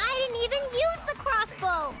 And I didn't even use the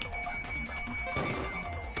crossbow.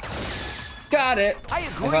 Got it! I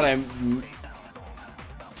agree.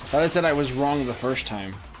 Thought I said I was wrong the first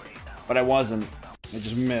time. But I wasn't. I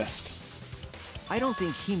just missed. I don't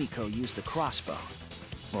think Himiko used the crossbow.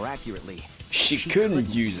 More accurately, She couldn't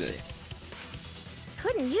use it.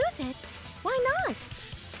 Couldn't use it? Why not?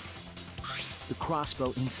 The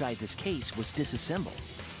crossbow inside this case was disassembled.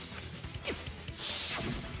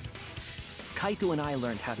 Kaito and I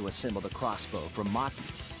learned how to assemble the crossbow from Maki,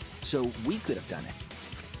 so we could have done it.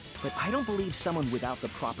 But I don't believe someone without the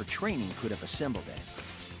proper training could have assembled it.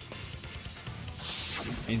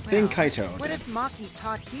 I think Kaito What did. if Maki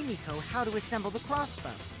taught Himiko how to assemble the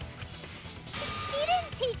crossbow? She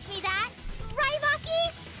didn't teach me that. Right,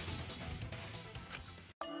 Maki?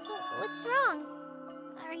 What's wrong?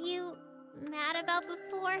 Are you mad about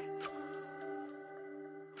before?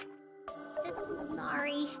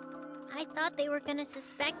 Sorry. I thought they were gonna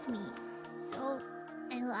suspect me, so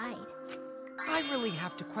I lied. I really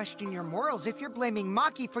have to question your morals if you're blaming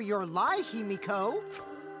Maki for your lie, Himiko.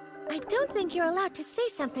 I don't think you're allowed to say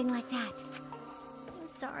something like that.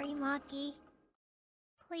 sorry, Maki.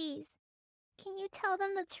 Please, can you tell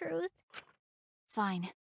them the truth? Fine.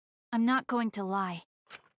 I'm not going to lie.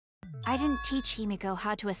 I didn't teach Himiko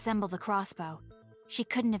how to assemble the crossbow. She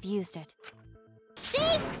couldn't have used it.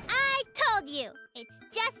 See? I told you! It's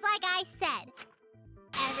just like I said.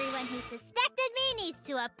 Everyone who suspected me needs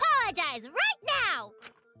to apologize right now!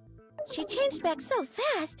 She changed back so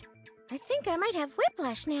fast. I think I might have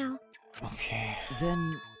whiplash now. Okay.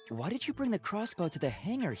 Then, why did you bring the crossbow to the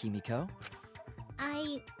hangar, Himiko?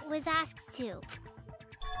 I was asked to.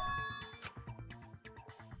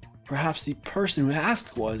 Perhaps the person who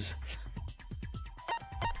asked was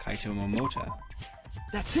Kaito Momota.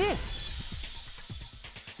 That's it!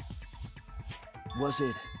 Was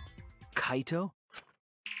it Kaito?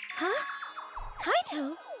 Huh?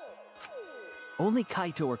 Kaito? Only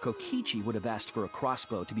Kaito or Kokichi would have asked for a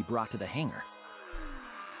crossbow to be brought to the hangar.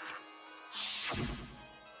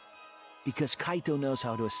 Because Kaito knows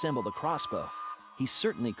how to assemble the crossbow, he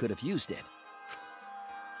certainly could have used it.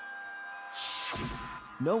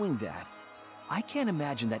 Knowing that, I can't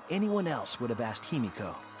imagine that anyone else would have asked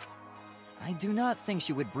Himiko. I do not think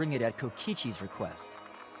she would bring it at Kokichi's request.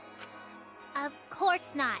 Of course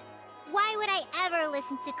not. Why would I ever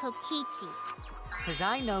listen to Kokichi? 'Cause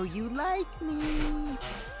I know you like me.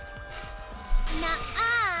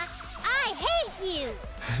 Nuh-uh! I hate you!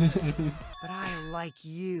 But I like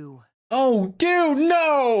you. Oh, dude,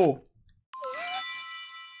 no!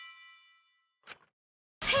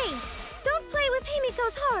 Hey, don't play with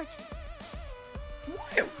Himiko's heart.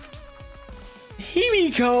 What?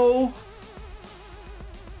 Himiko!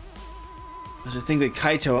 But to think that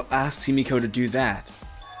Kaito asked Himiko to do that.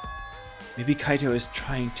 Maybe Kaito is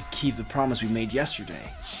trying to keep the promise we made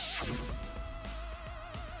yesterday.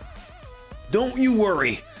 Don't you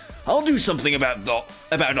worry. I'll do something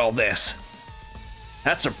about all this.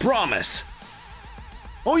 That's a promise.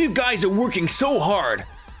 All you guys are working so hard,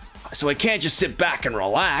 so I can't just sit back and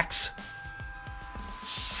relax.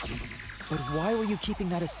 But why were you keeping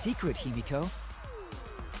that a secret, Himiko?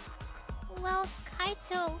 Well,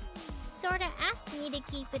 Kaito sorta asked me to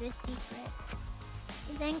keep it a secret.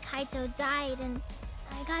 Then Kaito died and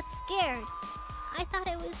I got scared. I thought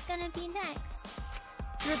it was gonna be next.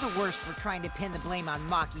 You're the worst for trying to pin the blame on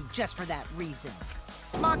Maki just for that reason.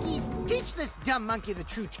 Maki, teach this dumb monkey the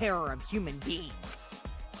true terror of human beings.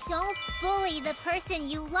 Don't bully the person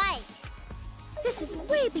you like. This is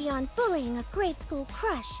way beyond bullying a grade school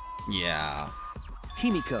crush. Yeah.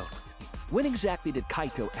 Himiko, when exactly did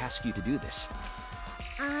Kaito ask you to do this?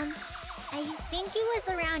 I think it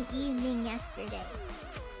was around evening yesterday.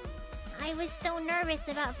 I was so nervous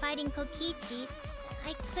about fighting Kokichi,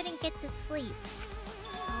 I couldn't get to sleep.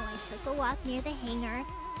 So I took a walk near the hangar,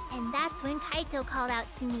 and that's when Kaito called out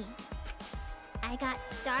to me. I got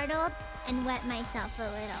startled and wet myself a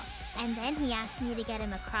little, and then he asked me to get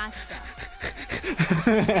him a crossbow.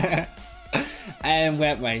 I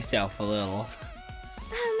wet myself a little.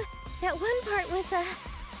 That one part was,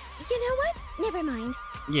 you know what? Never mind.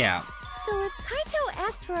 Yeah. So if Kaito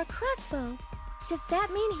asked for a crossbow, does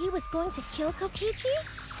that mean he was going to kill Kokichi?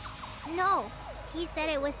 No, he said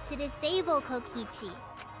it was to disable Kokichi.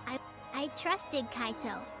 I trusted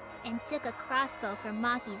Kaito and took a crossbow from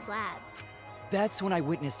Maki's lab. That's when I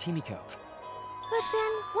witnessed Himiko. But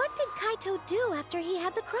then, what did Kaito do after he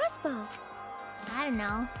had the crossbow? I don't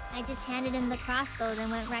know. I just handed him the crossbow,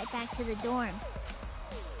 then went right back to the dorms.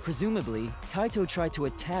 Presumably, Kaito tried to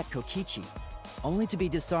attack Kokichi, only to be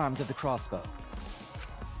disarmed of the crossbow.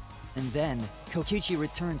 And then, Kokichi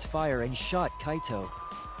returned fire and shot Kaito.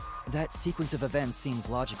 That sequence of events seems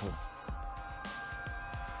logical.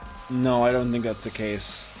 No, I don't think that's the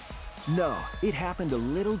case. No, it happened a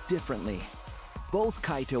little differently. Both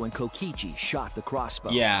Kaito and Kokichi shot the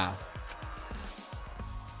crossbow. Yeah.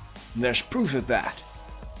 There's proof of that.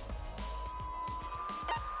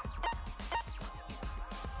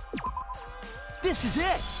 This is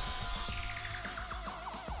it!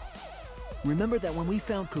 Remember that when we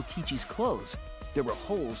found Kokichi's clothes, there were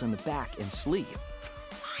holes in the back and sleeve.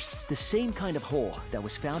 The same kind of hole that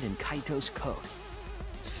was found in Kaito's coat.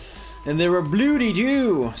 And they were bloody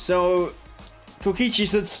too, so Kokichi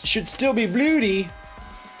should still be bloody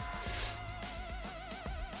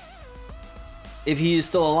if he is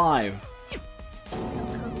still alive. So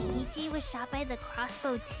Kokichi was shot by the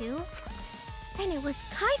crossbow too? And it was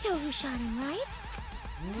Kaito who shot him, right?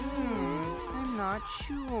 I'm not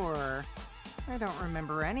sure. I don't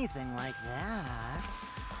remember anything like that.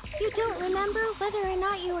 You don't remember whether or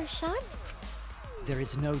not you were shot? There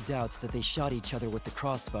is no doubt that they shot each other with the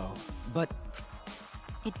crossbow, but...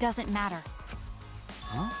 It doesn't matter.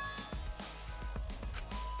 Huh?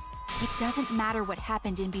 It doesn't matter what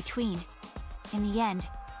happened in between. In the end,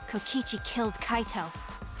 Kokichi killed Kaito.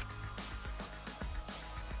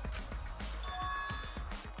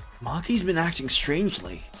 Maki's been acting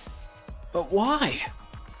strangely. But why?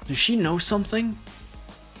 Does she know something?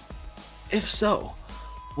 If so,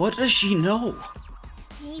 what does she know?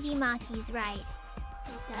 Maybe Maki's right.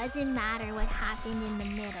 It doesn't matter what happened in the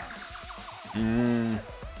middle.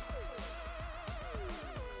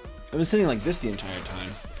 I've been sitting like this the entire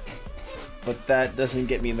time. But that doesn't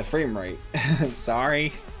get me in the frame right.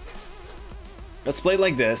 Sorry. Let's play it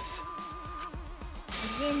like this.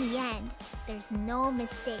 But in the end, there's no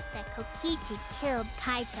mistake that Kokichi killed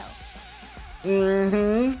Kaito.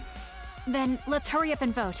 Then let's hurry up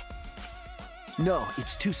and vote. No,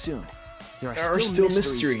 it's too soon. There There are still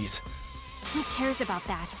mysteries. Who cares about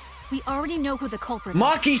that? We already know who the culprit is.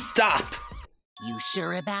 Maki, stop! You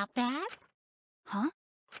sure about that? Huh?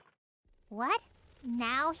 What?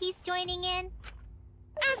 Now he's joining in?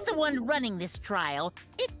 As the one running this trial,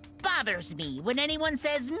 it bothers me when anyone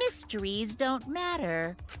says mysteries don't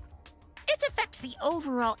matter. It affects the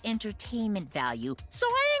overall entertainment value, so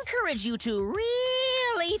I encourage you to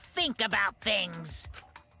really think about things.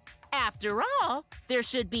 After all, there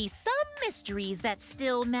should be some mysteries that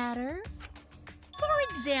still matter.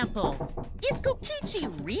 For example, is Kokichi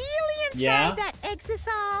really inside that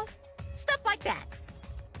exisal? Stuff like that.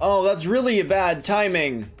 Oh, that's really a bad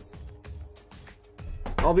timing.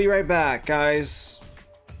 I'll be right back, guys.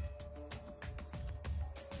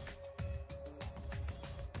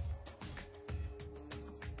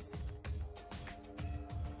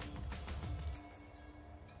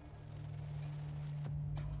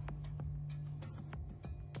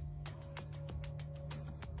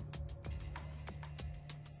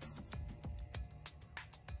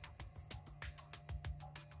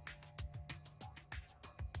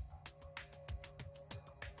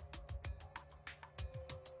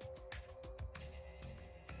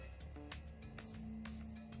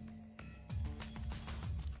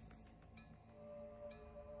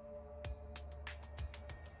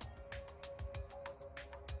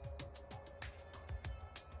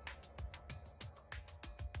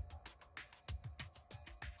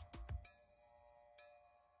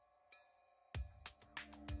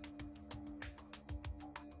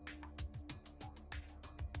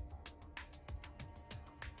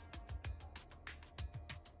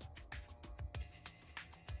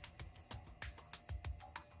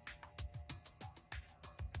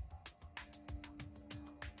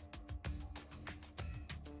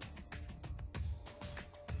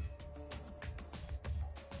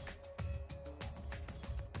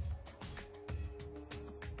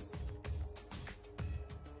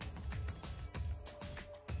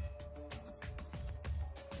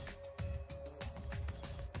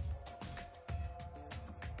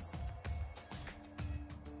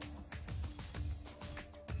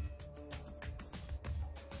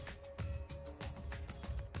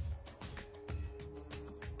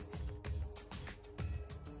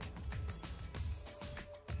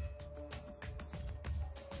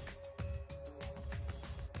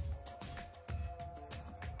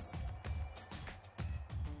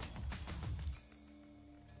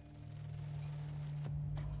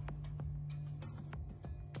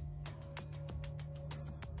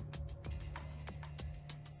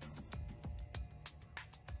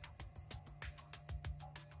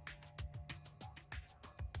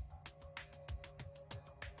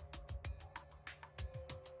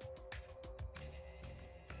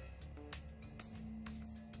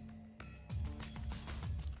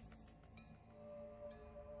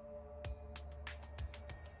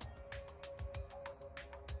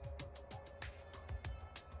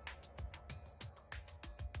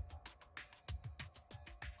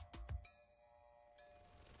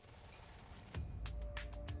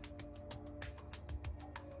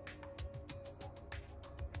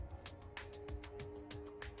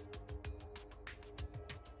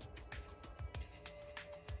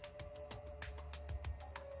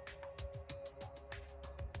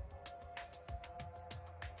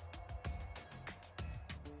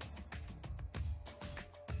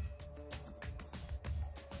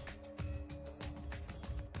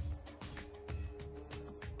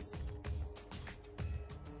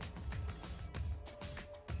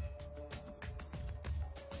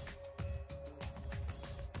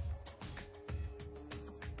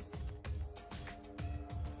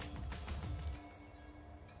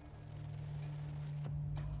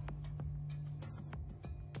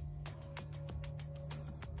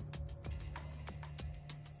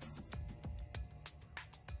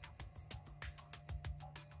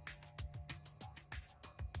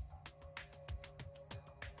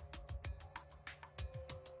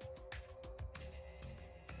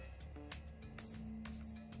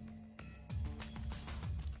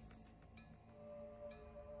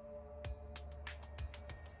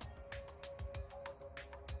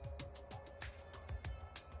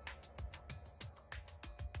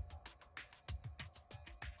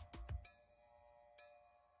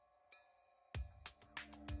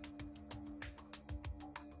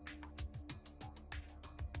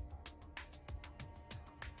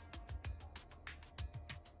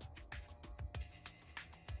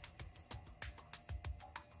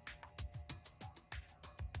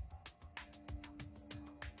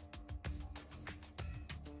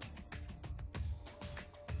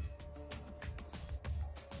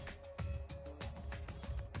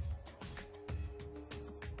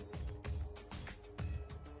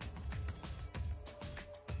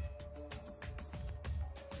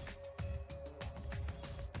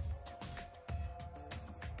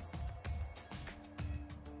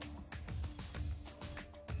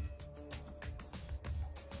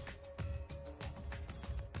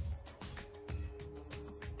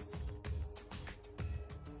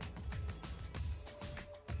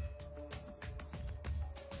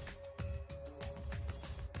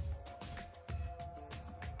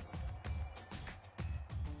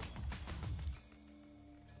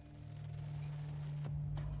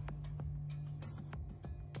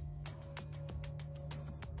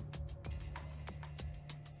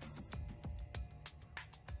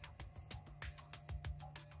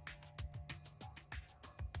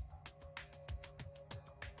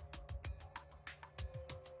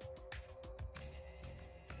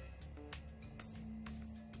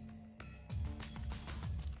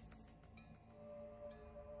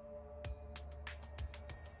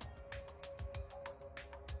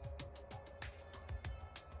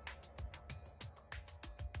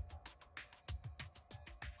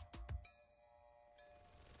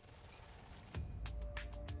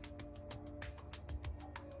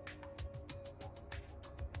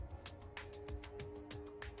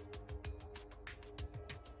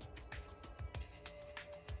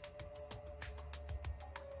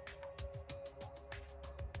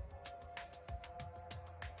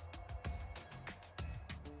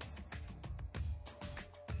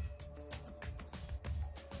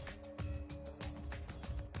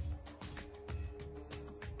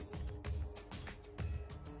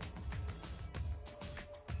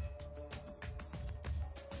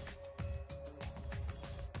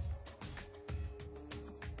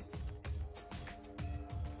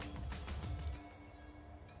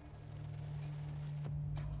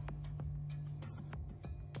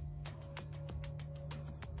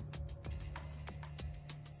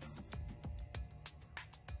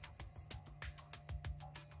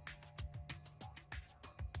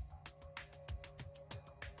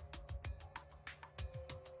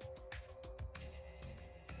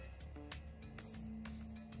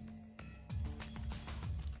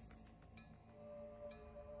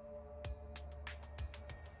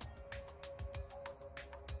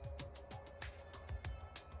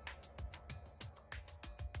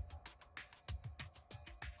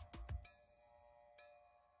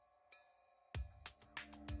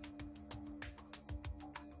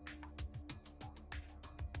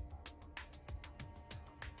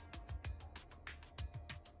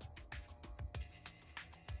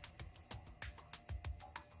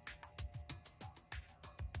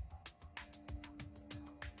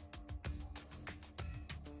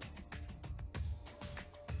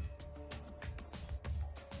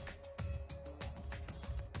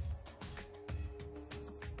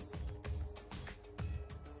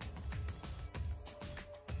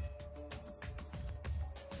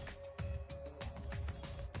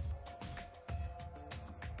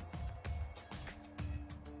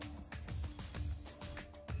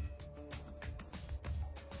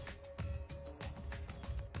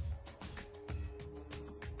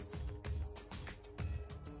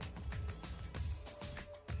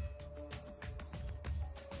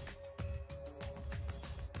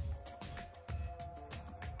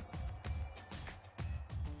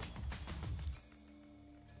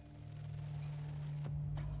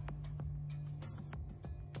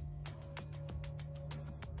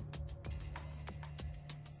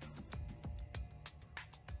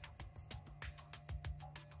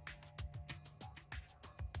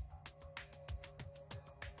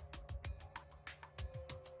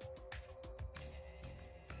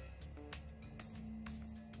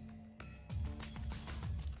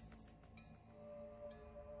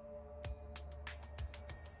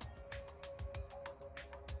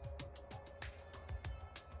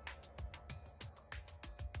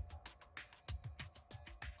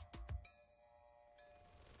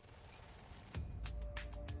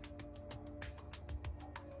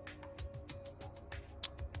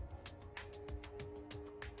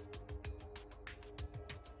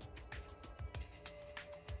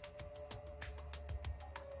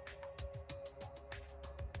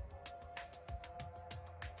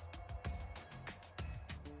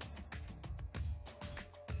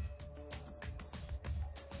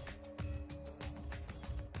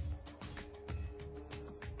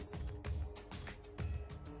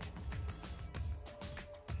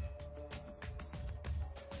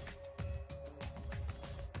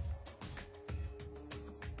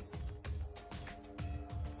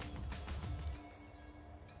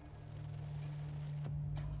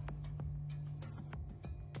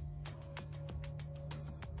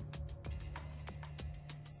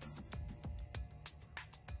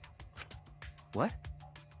 What?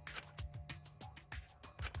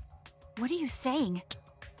 What are you saying?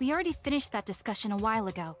 We already finished that discussion a while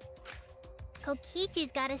ago.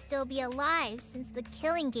 Kokichi's gotta still be alive since the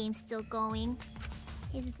killing game's still going.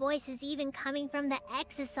 His voice is even coming from the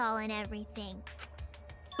exisal and everything.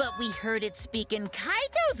 But we heard it speak in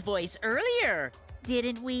Kaito's voice earlier,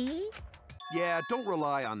 didn't we? Yeah, don't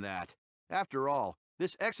rely on that. After all,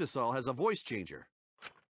 this exisal has a voice changer.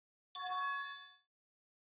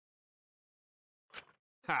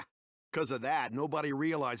 Ha! 'Cause of that, nobody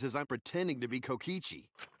realizes I'm pretending to be Kokichi.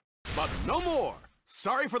 But no more!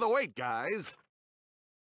 Sorry for the wait, guys!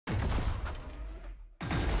 The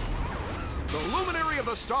Luminary of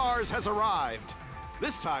the Stars has arrived.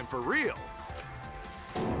 This time for real.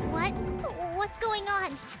 What? What's going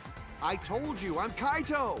on? I told you, I'm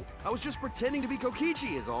Kaito. I was just pretending to be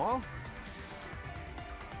Kokichi is all.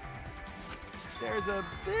 There's a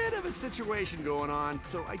bit of a situation going on,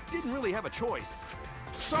 so I didn't really have a choice.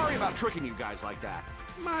 Sorry about tricking you guys like that.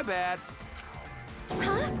 My bad.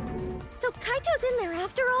 Huh? So Kaito's in there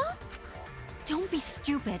after all? Don't be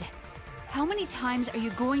stupid. How many times are you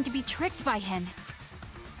going to be tricked by him?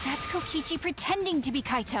 That's Kokichi pretending to be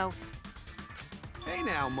Kaito. Hey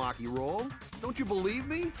now, Maki Roll. Don't you believe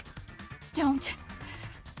me? Don't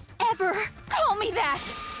ever call me that!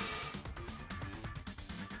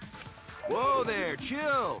 Whoa there,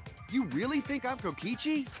 chill. You really think I'm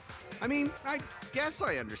Kokichi? I mean, I guess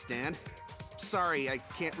I understand. Sorry, I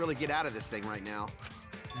can't really get out of this thing right now.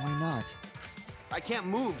 Why not? I can't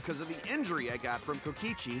move because of the injury I got from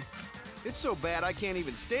Kokichi. It's so bad I can't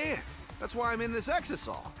even stand. That's why I'm in this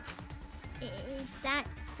exisal. Is that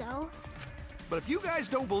so? But if you guys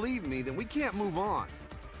don't believe me, then we can't move on.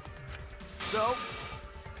 So,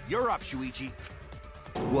 you're up, Shuichi.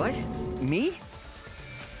 What? Me?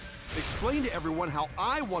 Explain to everyone how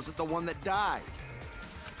I wasn't the one that died.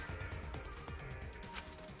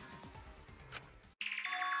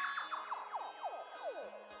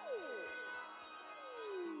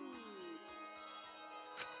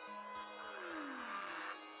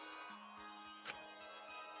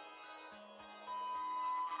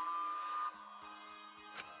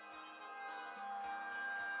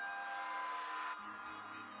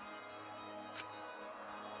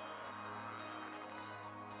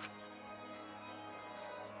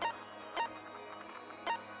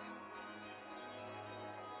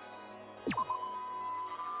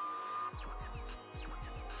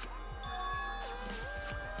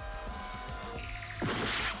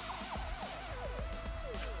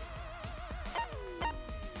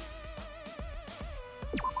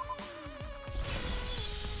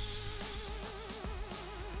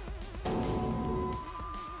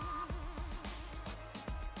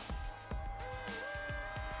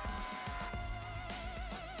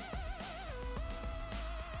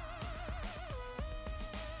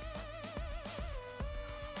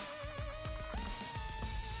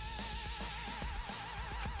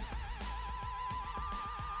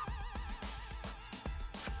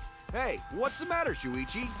 Hey, what's the matter,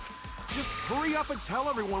 Shuichi? Just hurry up and tell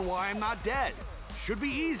everyone why I'm not dead. Should be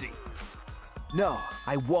easy. No,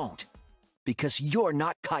 I won't. Because you're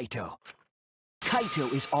not Kaito.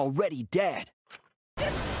 Kaito is already dead.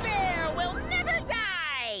 Despair will never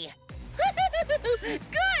die!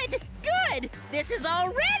 Good, good! This is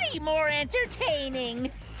already more entertaining!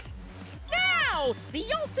 Now, the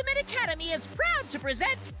Ultimate Academy is proud to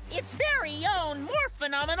present its very own more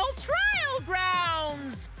phenomenal trial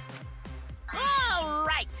grounds! All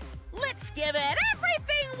right, let's give it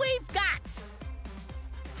everything we've got!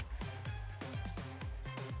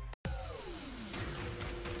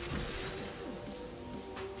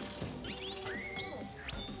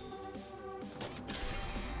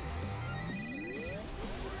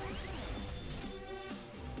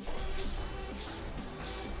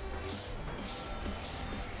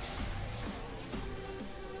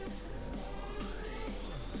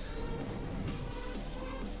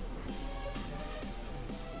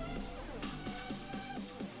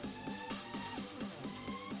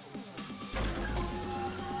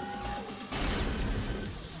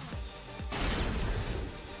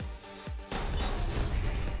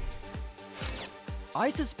 I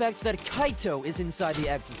suspect that Kaito is inside the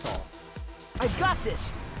exisal. I got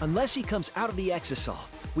this! Unless he comes out of the exisal,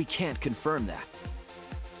 we can't confirm that.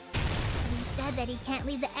 He said that he can't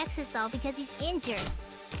leave the exisal because he's injured.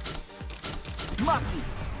 Maki!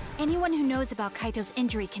 Anyone who knows about Kaito's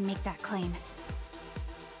injury can make that claim.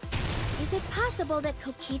 Is it possible that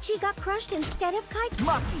Kokichi got crushed instead of Kaito?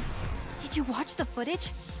 Maki! Did you watch the footage?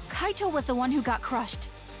 Kaito was the one who got crushed.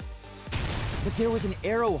 But there was an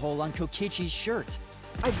arrow hole on Kokichi's shirt.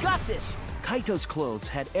 I got this! Kaito's clothes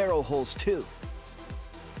had arrow holes too.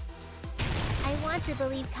 want to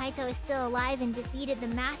believe Kaito is still alive and defeated the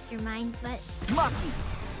Mastermind, but...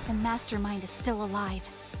 Maki! The Mastermind is still alive.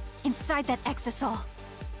 Inside that exisal.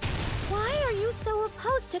 Why are you so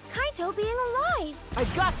opposed to Kaito being alive? I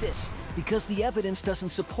got this! Because the evidence doesn't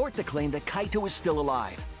support the claim that Kaito is still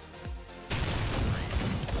alive.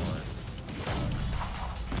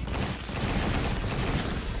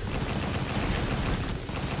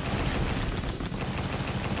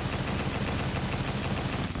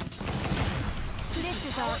 This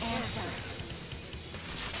is our answer.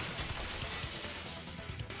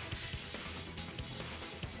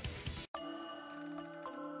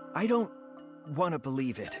 I don't want to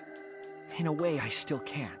believe it. In a way, I still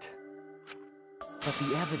can't. But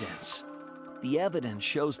the evidence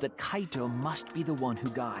shows that Kaito must be the one who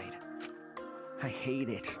died. I hate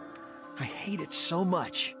it. I hate it so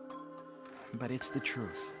much. But it's the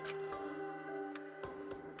truth.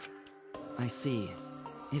 I see.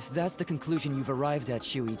 If that's the conclusion you've arrived at,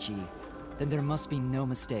 Shuichi, then there must be no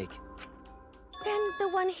mistake. Then the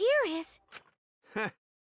one here is...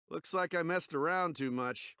 Looks like I messed around too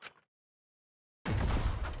much.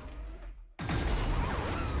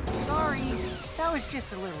 Sorry, that was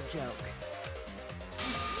just a little joke.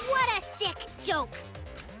 What a sick joke!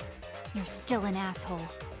 You're still an asshole.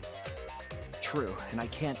 True, and I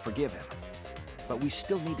can't forgive him. But we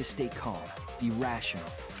still need to stay calm, be rational.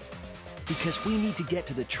 Because we need to get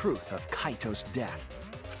to the truth of Kaito's death.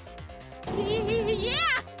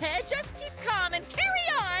 Yeah! Just keep calm and carry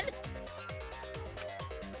on!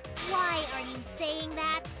 Why are you saying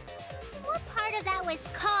that? What part of that was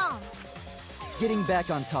calm? Getting back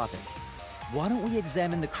on topic, why don't we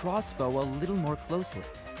examine the crossbow a little more closely?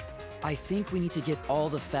 I think we need to get all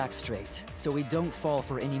the facts straight, so we don't fall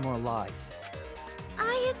for any more lies.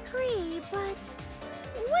 I agree, but...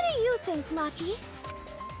 What do you think, Maki?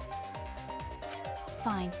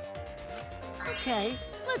 Fine. Okay,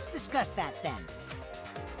 let's discuss that then.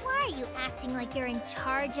 Why are you acting like you're in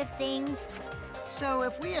charge of things? So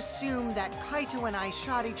if we assume that Kaito and I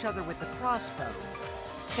shot each other with the crossbow,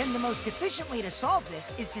 then the most efficient way to solve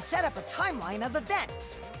this is to set up a timeline of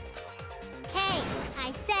events. Hey,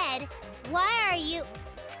 I said, why are you...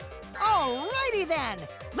 Alrighty then!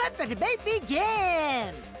 Let the debate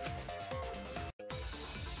begin!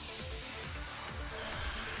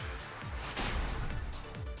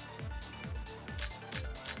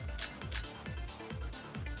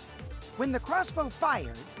 When the crossbow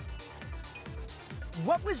fired,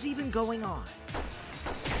 what was even going on?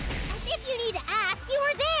 As if you need to ask, you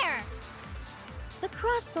were there! The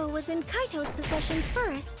crossbow was in Kaito's possession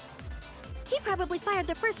first. He probably fired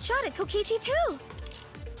the first shot at Kokichi too.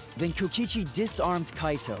 Then Kokichi disarmed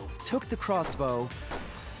Kaito, took the crossbow,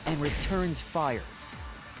 and returned fire.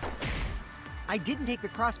 I didn't take the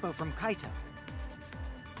crossbow from Kaito.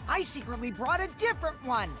 I secretly brought a different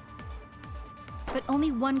one! But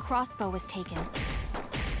only one crossbow was taken.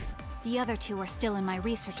 The other two are still in my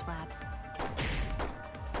research lab.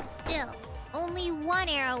 Still, only one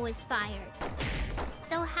arrow was fired.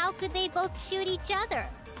 So how could they both shoot each other?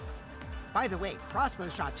 By the way, crossbow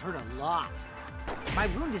shots hurt a lot. My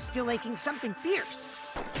wound is still aching something fierce.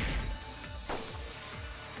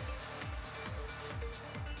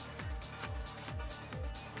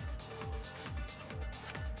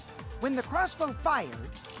 When the crossbow fired,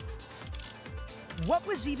 what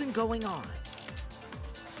was even going on?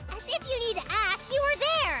 As if you need to ask, you were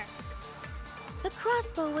there! The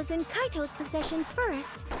crossbow was in Kaito's possession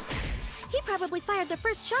first. He probably fired the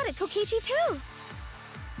first shot at Kokichi too.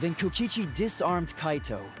 Then Kokichi disarmed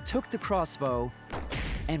Kaito, took the crossbow,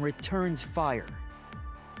 and returned fire.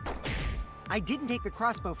 I didn't take the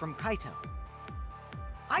crossbow from Kaito.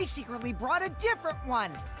 I secretly brought a different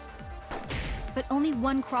one! But only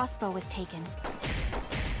one crossbow was taken.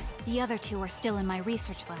 The other two are still in my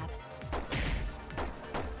research lab.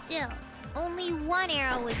 Still, only one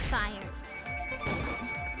arrow was fired.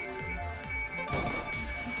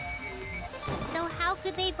 So how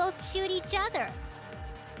could they both shoot each other?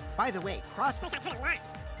 By the way, crossbow shots hurt a lot.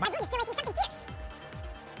 My wound is still aching something fierce.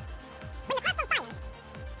 When the crossbow fired,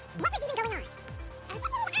 what was even going on?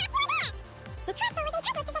 The crossbow was in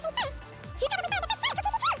Kaito's possession first. He probably fired the first shot at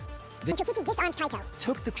Kokichi too. Then Kokichi disarmed Kaito,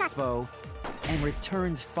 took the crossbow, and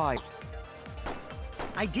returned fire.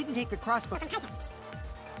 I didn't take the crossbow from Kaito.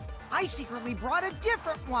 I secretly brought a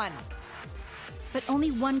different one! But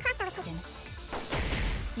only one crossbow was taken.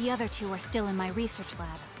 The other two are still in my research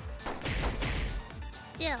lab.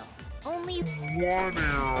 Still, only One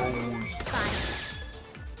arrow was fired.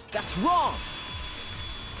 That's wrong!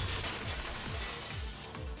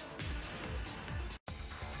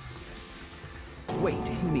 Wait,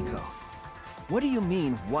 Himiko. What do you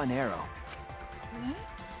mean, one arrow?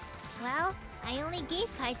 Well, I only gave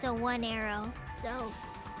Kaito one arrow, so...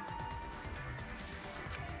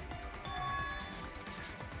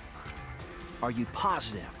 Are you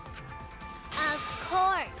positive? Of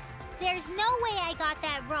course! There's no way I got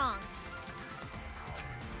that wrong.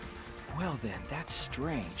 Well then, that's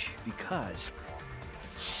strange, because...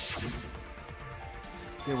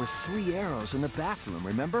 there were 3 arrows in the bathroom,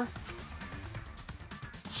 remember?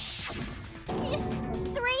 3?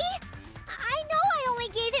 I know I only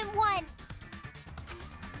gave him 1!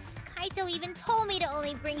 Kaito even told me to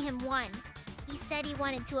only bring him 1. He said he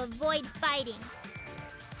wanted to avoid fighting.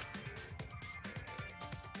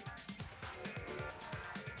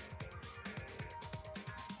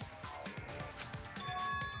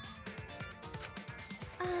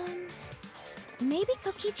 Maybe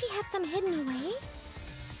Kokichi had some hidden away?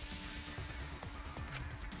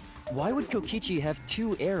 Why would Kokichi have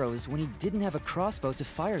 2 arrows when he didn't have a crossbow to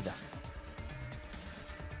fire them?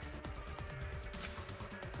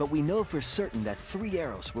 But we know for certain that 3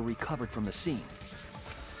 arrows were recovered from the scene.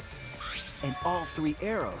 And all 3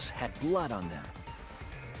 arrows had blood on them.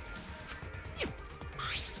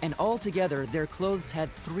 And altogether, their clothes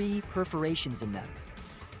had 3 perforations in them.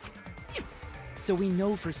 So we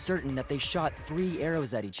know for certain that they shot 3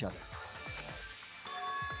 arrows at each other.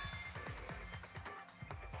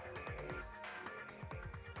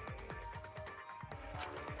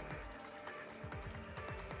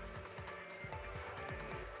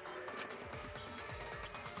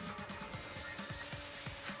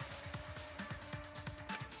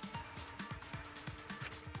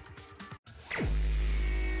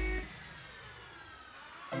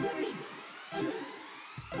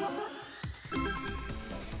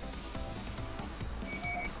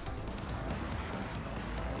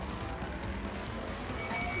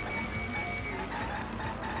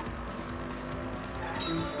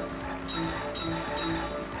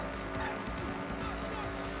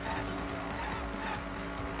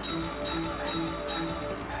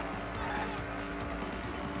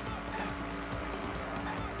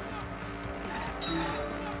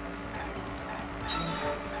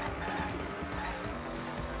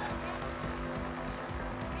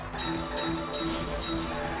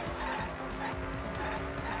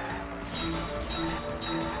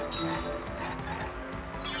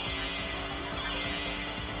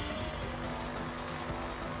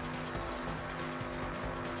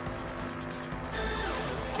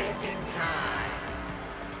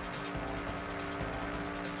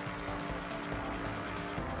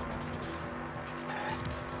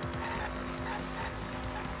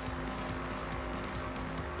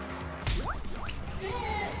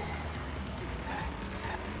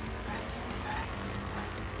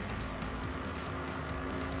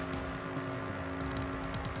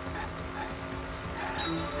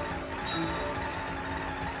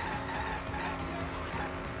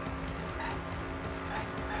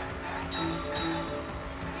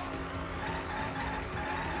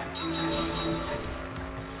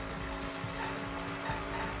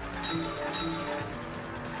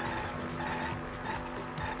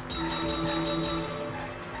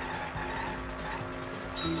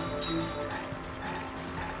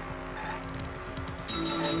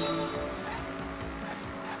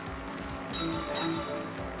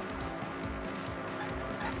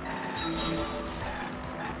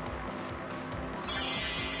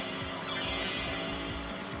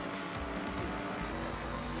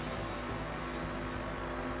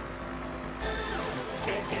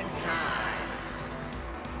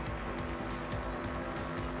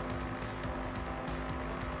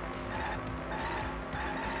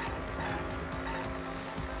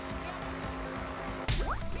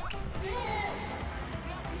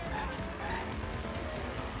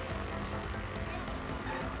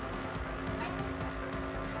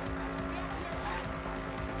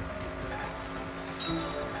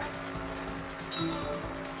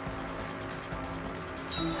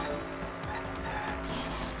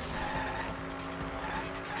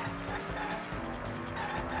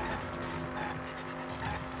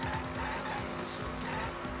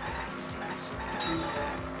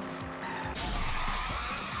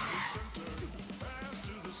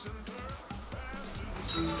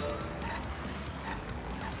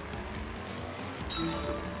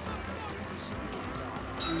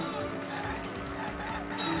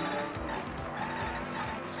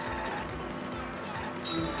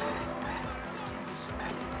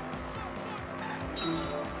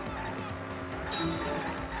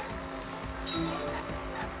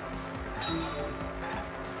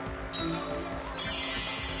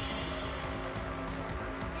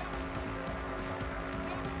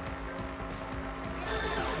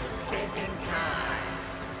 Taking time.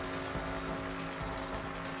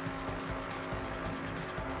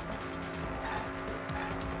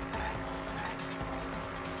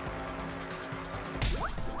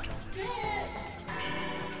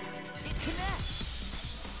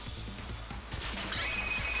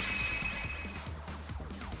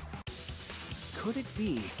 Could it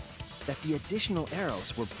be that the additional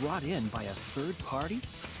arrows were brought in by a third party?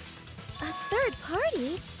 A third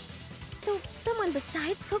party? So someone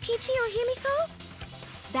besides Kokichi or Himiko?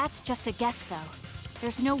 That's just a guess, though.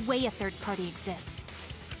 There's no way a third party exists.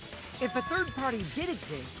 If a third party did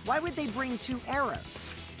exist, why would they bring 2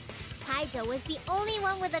 arrows? Kaito was the only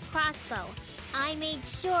one with a crossbow. I made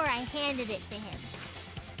sure I handed it to him.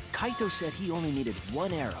 Kaito said he only needed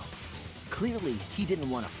 1 arrow. Clearly, he didn't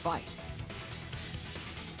want to fight.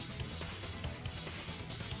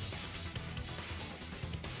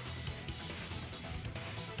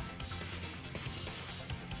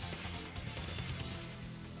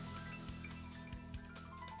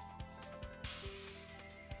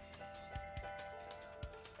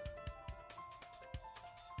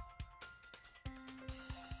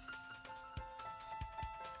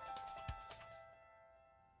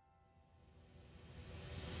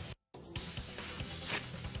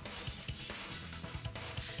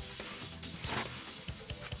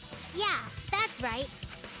 Yeah, that's right.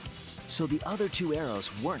 So the other 2 arrows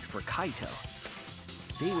weren't for Kaito.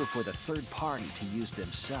 They were for the third party to use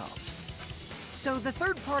themselves. So the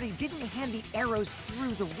third party didn't hand the arrows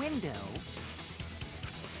through the window.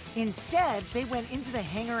 Instead, they went into the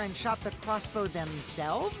hangar and shot the crossbow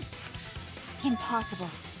themselves? Impossible.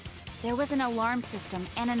 There was an alarm system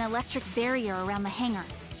and an electric barrier around the hangar.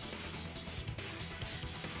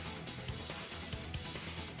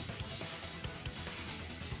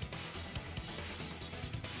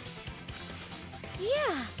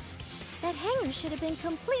 Yeah. That hangar should have been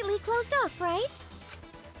completely closed off, right?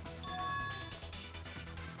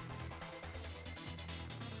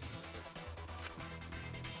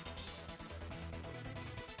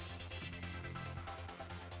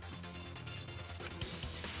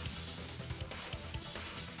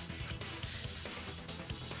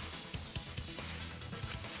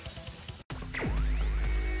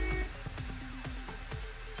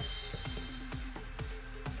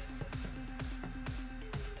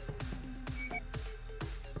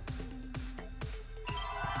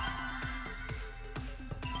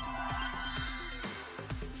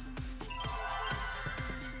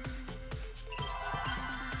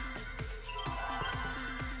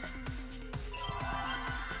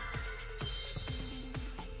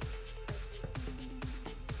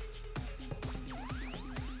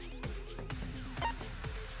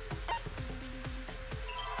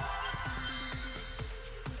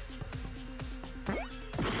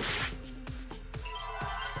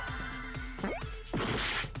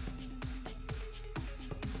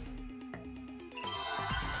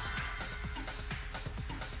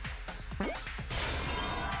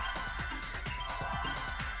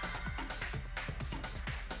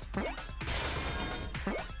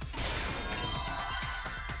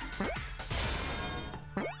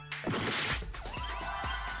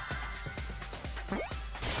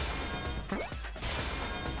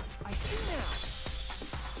 I see now.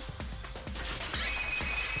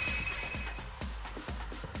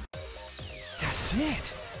 That's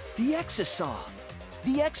it! The Exisal!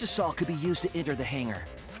 The Exisal could be used to enter the hangar.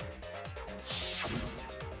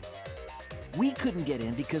 We couldn't get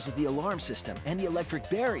in because of the alarm system and the electric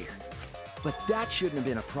barrier. But that shouldn't have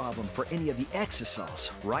been a problem for any of the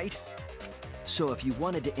Exisals, right? So if you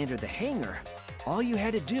wanted to enter the hangar, all you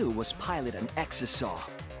had to do was pilot an Exisal.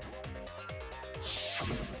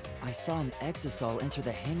 I saw an Exisal enter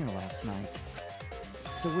the hangar last night.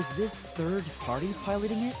 So was this third party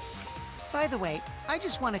piloting it? By the way, I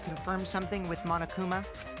just want to confirm something with Monokuma.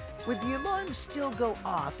 Would the alarm still go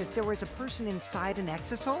off if there was a person inside an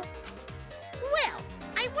Exisal? Well,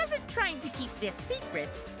 I wasn't trying to keep this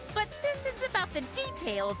secret, but since it's about the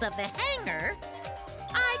details of the hangar,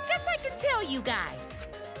 I guess I can tell you guys.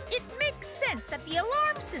 It makes sense that the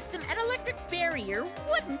alarm system and electric barrier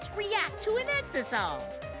wouldn't react to an Exisal.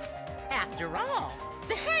 After all,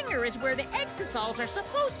 the hangar is where the Exisals are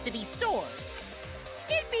supposed to be stored.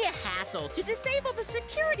 It'd be a hassle to disable the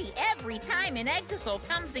security every time an Exisal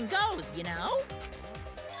comes and goes, you know?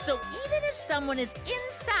 So even if someone is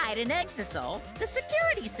inside an Exisal, the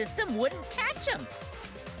security system wouldn't catch them.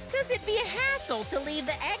 Because it'd be a hassle to leave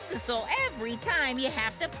the Exisal every time you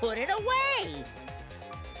have to put it away.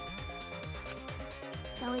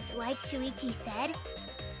 So it's like Shuichi said?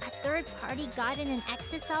 A third party got in an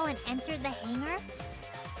Exisal and entered the hangar?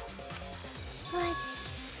 But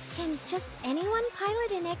can just anyone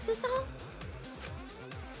pilot an Exisal?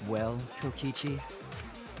 Well, Kokichi,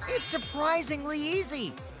 It's surprisingly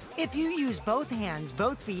easy. If you use both hands,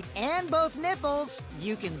 both feet, and both nipples,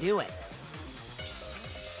 you can do it.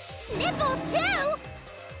 Nipples too?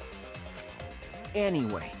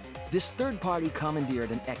 Anyway, this third party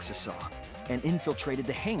commandeered an Exisal, and infiltrated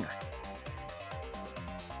the hangar.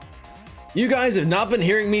 You guys have not been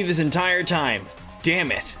hearing me this entire time.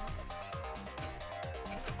 Damn it.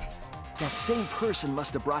 That same person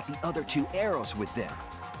must have brought the other 2 arrows with them.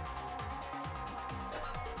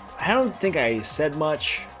 I don't think I said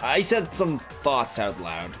much. I said some thoughts out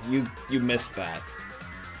loud. You missed that.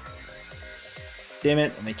 Damn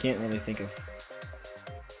it, and I can't really think of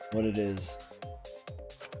what it is.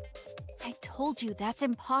 I told you that's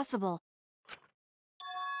impossible.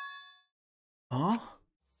 Huh?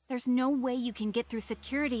 There's no way you can get through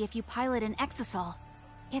security if you pilot an exisal.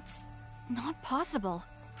 It's not possible.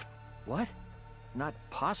 What? Not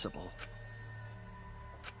possible.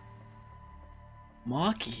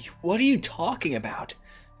 Maki, what are you talking about?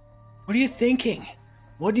 What are you thinking?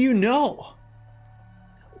 What do you know?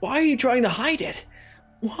 Why are you trying to hide it?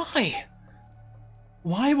 Why?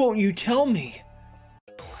 Why won't you tell me?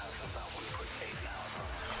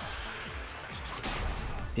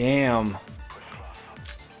 Damn.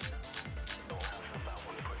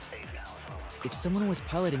 If someone was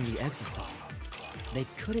piloting the exisal, they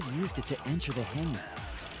could have used it to enter the hangar.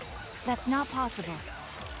 That's not possible.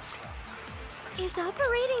 Is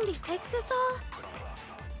operating the exisal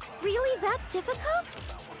really that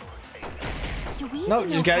difficult? Do we No, even you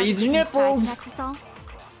know just gotta how to use get your inside nipples. an exisal?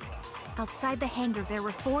 Outside the hangar, there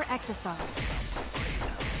were 4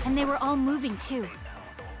 exisals. And they were all moving too.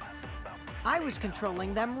 I was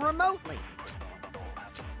controlling them remotely.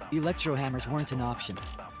 Electro hammers weren't an option.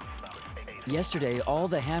 Yesterday, all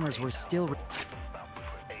the hammers were still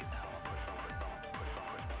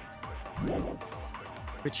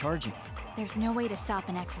recharging. There's no way to stop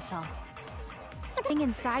an exisal. Something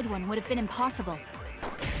inside one would have been impossible.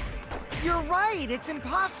 You're right, it's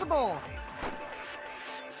impossible.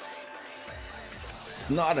 It's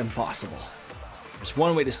not impossible. There's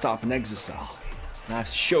one way to stop an exisal, and I have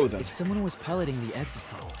to show them. If someone was piloting the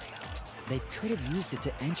exisal, they could have used it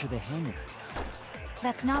to enter the hangar.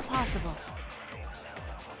 That's not possible.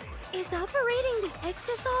 Is operating the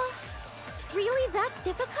exisal really that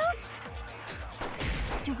difficult?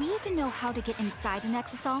 Do we even know how to get inside an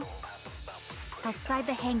exisal? Outside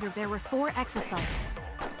the hangar, there were 4 exisals.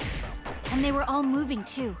 And they were all moving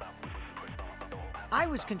too. I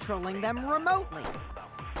was controlling them remotely.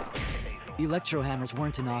 Electro hammers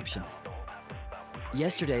weren't an option.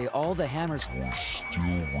 Yesterday, all the hammers were still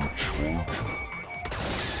recharging.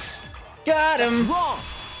 Got him! That's wrong!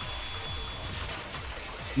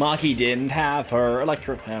 Maki didn't have her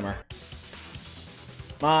electro hammer.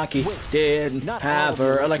 Maki didn't Not have all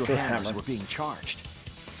her the electro hammers hammer. were being charged.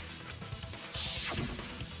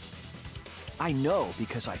 I know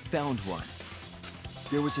because I found one.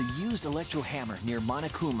 There was a used electro hammer near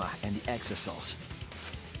Monokuma and the exisals.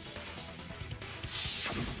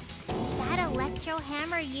 Is that electro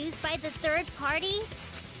hammer used by the 3rd party?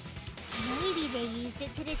 Maybe they used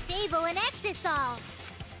it to disable an exisal.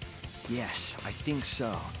 Yes, I think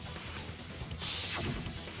so.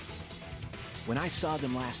 When I saw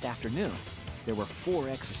them last afternoon, there were 4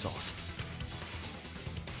 exisals.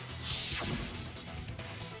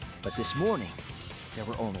 But this morning, there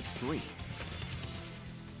were only 3.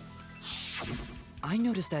 I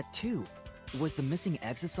noticed that too. Was the missing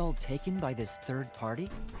exisal taken by this 3rd party?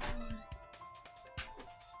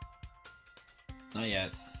 Not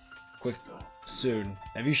yet. Quick, soon.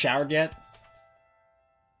 Have you showered yet?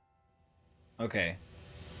 Okay.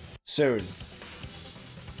 Soon.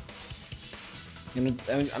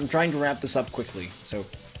 I'm trying to wrap this up quickly, so...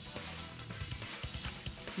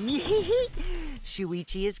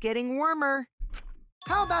 Shuichi is getting warmer.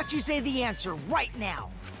 How about you say the answer right now?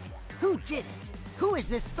 Who did it? Who is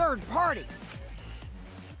this 3rd party?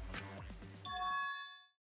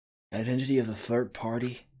 Identity of the 3rd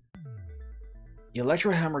party? The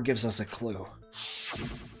electro hammer gives us a clue.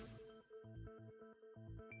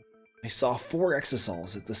 I saw 4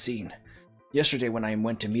 exisals at the scene yesterday when I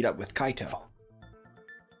went to meet up with Kaito.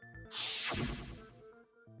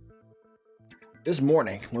 This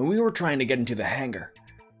morning, when we were trying to get into the hangar,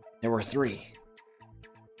 there were 3.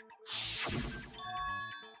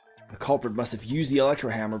 The culprit must have used the electro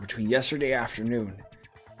hammer between yesterday afternoon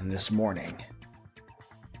and this morning.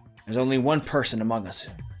 There's only one person among us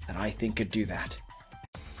that I think could do that.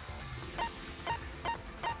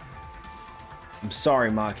 I'm sorry,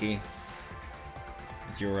 Maki.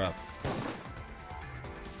 But you're up.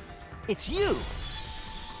 It's you!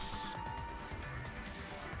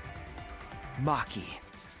 Maki,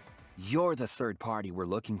 you're the 3rd party we're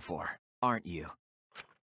looking for, aren't you?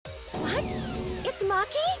 What? It's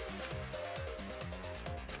Maki?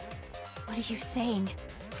 What are you saying?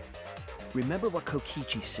 Remember what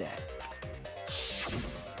Kokichi said.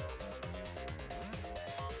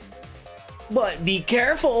 But be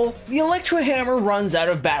careful, the electro hammer runs out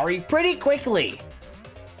of battery pretty quickly.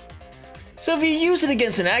 So if you use it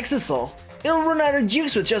against an Exisal, it'll run out of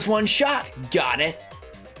juice with just one shot. Got it?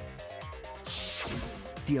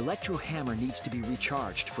 The electro hammer needs to be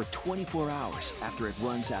recharged for 24 hours after it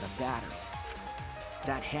runs out of battery.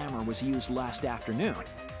 That hammer was used last afternoon,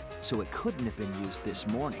 so it couldn't have been used this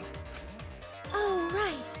morning. Oh,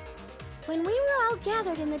 right. When we were all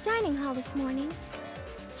gathered in the dining hall this morning...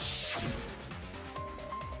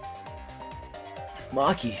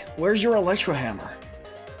 Maki, where's your electro hammer?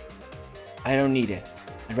 I don't need it.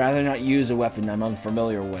 I'd rather not use a weapon I'm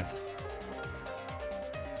unfamiliar with.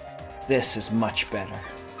 This is much better.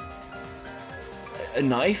 A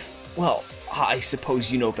knife? Well, I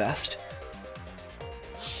suppose you know best.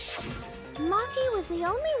 Maki was the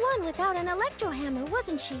only one without an electro hammer,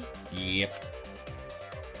 wasn't she? Yep.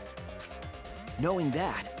 Knowing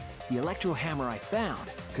that, the electro hammer I found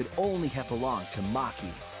could only have belonged to Maki.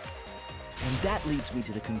 And that leads me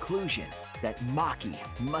to the conclusion that Maki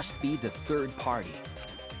must be the third party.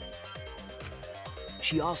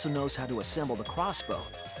 She also knows how to assemble the crossbow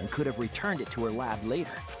and could have returned it to her lab later.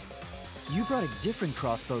 You brought a different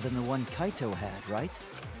crossbow than the one Kaito had, right?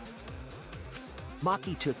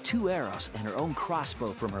 Maki took 2 arrows and her own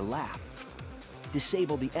crossbow from her lab,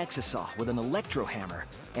 disabled the Exisal with an electro hammer,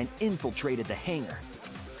 and infiltrated the hangar.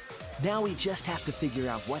 Now we just have to figure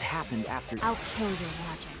out what happened after— I'll kill your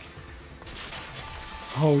logic.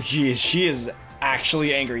 Oh geez, she is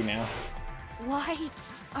actually angry now. Why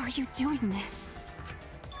are you doing this?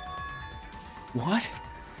 What?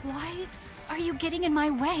 Why are you getting in my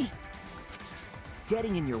way?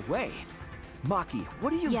 Getting in your way? Maki,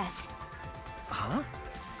 what are you— Yes, Huh?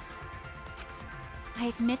 I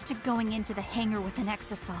admit to going into the hangar with an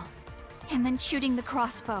Exisal, and then shooting the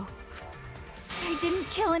crossbow. I didn't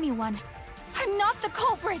kill anyone. I'm not the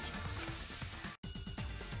culprit!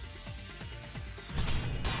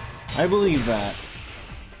 I believe that.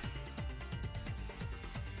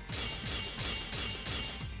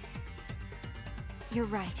 You're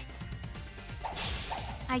right.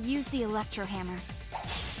 I used the electro hammer.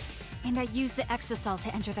 And I used the Exisal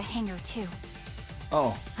to enter the hangar too.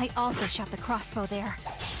 Oh. I also shot the crossbow there.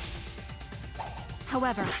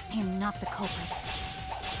 However, I am not the culprit.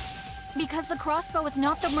 Because the crossbow is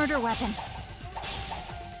not the murder weapon.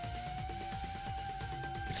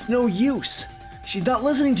 It's no use. She's not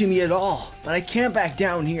listening to me at all, but I can't back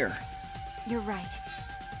down here. You're right.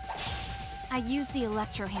 I used the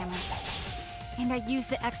electro hammer. And I used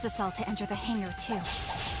the Exisal to enter the hangar too.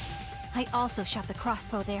 I also shot the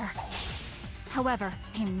crossbow there. However,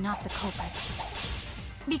 I am not the culprit.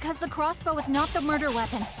 Because the crossbow is not the murder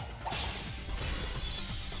weapon.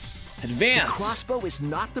 Advance! The crossbow is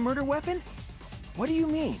not the murder weapon? What do you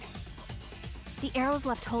mean? The arrows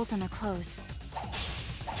left holes in their clothes.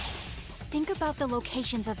 Think about the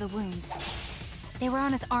locations of the wounds. They were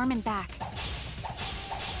on his arm and back.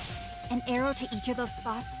 An arrow to each of those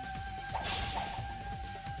spots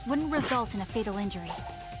wouldn't result in a fatal injury.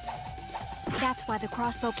 That's why the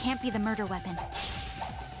crossbow can't be the murder weapon.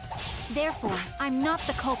 Therefore, I'm not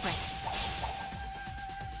the culprit.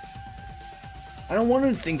 I don't want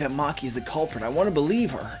to think that Maki is the culprit. I want to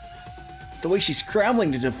believe her. The way she's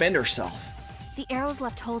scrambling to defend herself. The arrows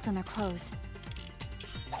left holes in their clothes.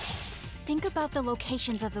 Think about the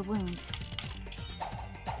locations of the wounds.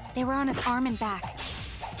 They were on his arm and back.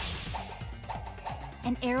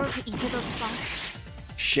 An arrow to each of those spots.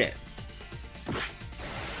 Shit.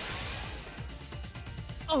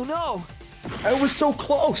 Oh no! I was so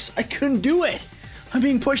close. I couldn't do it. I'm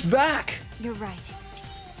being pushed back. You're right.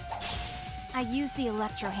 I used the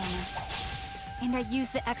electro hammer. And I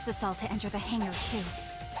used the Exisal to enter the hangar too.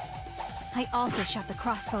 I also shot the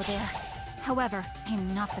crossbow there. However, I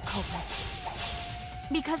am not the culprit.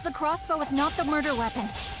 Because the crossbow is not the murder weapon.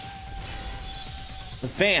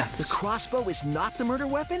 Advance! The crossbow is not the murder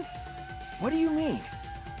weapon? What do you mean?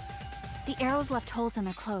 The arrows left holes in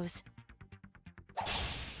their clothes.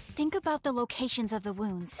 Think about the locations of the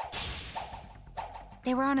wounds.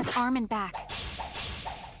 They were on his arm and back.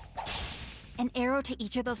 An arrow to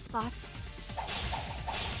each of those spots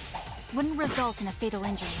wouldn't result in a fatal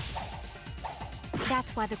injury.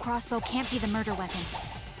 That's why the crossbow can't be the murder weapon.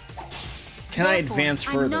 Can I advance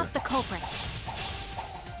further? I'm not the culprit.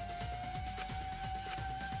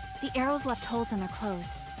 The arrows left holes in their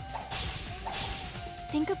clothes.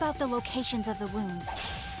 Think about the locations of the wounds.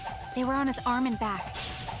 They were on his arm and back.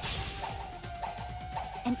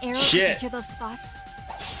 An arrow to each of those spots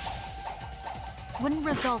wouldn't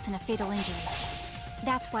result in a fatal injury.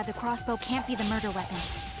 That's why the crossbow can't be the murder weapon.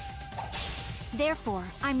 Therefore,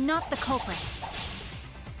 I'm not the culprit.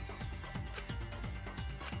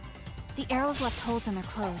 The arrows left holes in their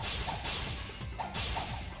clothes.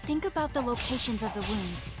 Think about the locations of the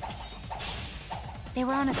wounds. They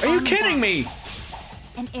were on his arm. Are you and kidding back. me?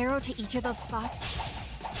 An arrow to each of those spots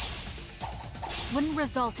wouldn't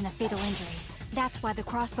result in a fatal injury. That's why the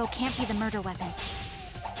crossbow can't be the murder weapon.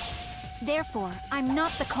 Therefore, I'm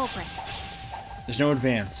not the culprit. There's no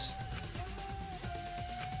advance.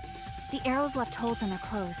 The arrows left holes in their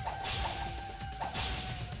clothes.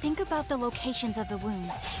 Think about the locations of the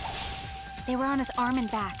wounds. They were on his arm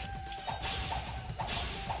and back.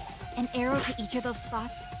 An arrow to each of those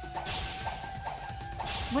spots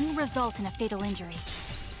wouldn't result in a fatal injury.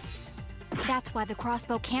 That's why the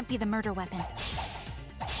crossbow can't be the murder weapon.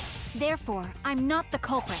 Therefore, I'm not the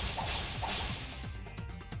culprit.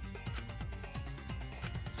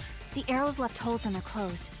 The arrows left holes in their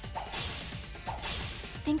clothes.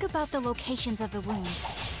 Think about the locations of the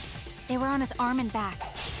wounds. They were on his arm and back.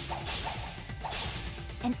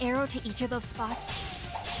 An arrow to each of those spots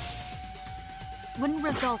wouldn't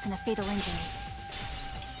result in a fatal injury.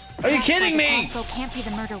 Are you kidding me? The crossbow can't be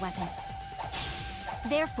the murder weapon.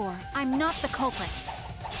 Therefore, I'm not the culprit.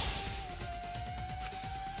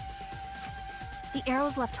 The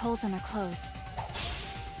arrows left holes in their clothes.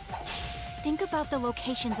 Think about the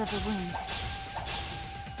locations of the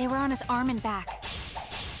wounds. They were on his arm and back.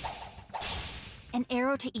 An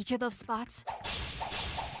arrow to each of those spots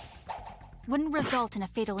wouldn't result in a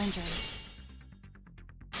fatal injury.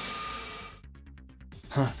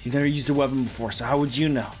 Huh, you've never used a weapon before, so how would you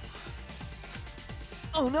know?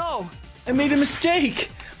 Oh no! I made a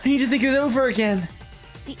mistake! I need to think it over again.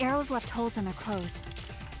 The arrows left holes in their clothes.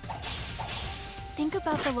 Think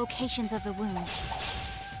about the locations of the wounds.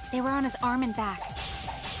 They were on his arm and back.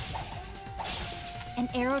 An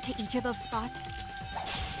arrow to each of those spots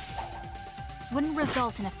wouldn't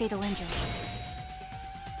result in a fatal injury.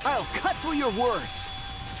 I'll cut through your words!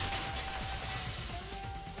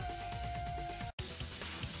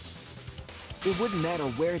 It wouldn't matter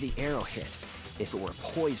where the arrow hit, if it were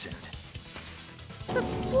poisoned.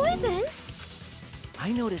 Poison?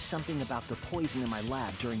 I noticed something about the poison in my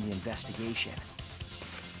lab during the investigation.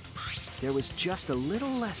 There was just a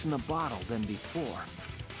little less in the bottle than before.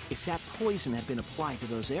 If that poison had been applied to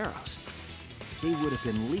those arrows, they would have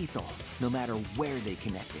been lethal, no matter where they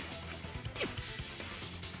connected.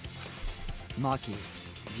 Maki,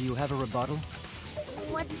 do you have a rebuttal?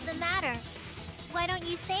 What's the matter? Why don't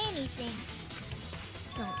you say anything?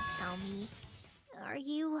 Don't tell me. Are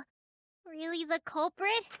you really the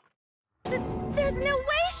culprit? There's no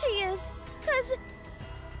way she is! 'Cause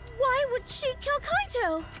why would she kill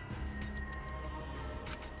Kaito?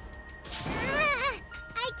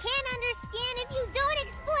 I can't understand if you don't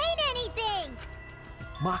explain anything!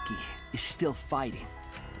 Maki is still fighting.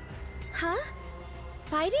 Huh?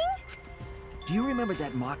 Fighting? Do you remember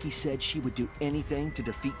that Maki said she would do anything to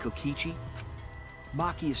defeat Kokichi?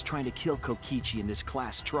 Maki is trying to kill Kokichi in this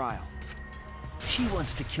class trial. She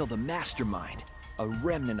wants to kill the mastermind, a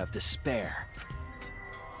remnant of despair.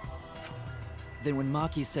 Then when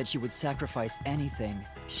Maki said she would sacrifice anything,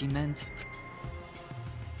 she meant...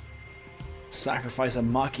 Sacrifice that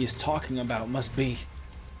Maki is talking about must be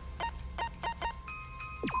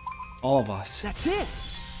all of us. That's it!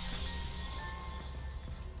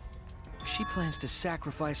 She plans to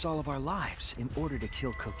sacrifice all of our lives in order to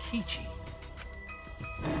kill Kokichi.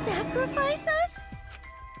 Sacrifice us?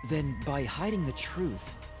 Then, by hiding the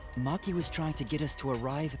truth, Maki was trying to get us to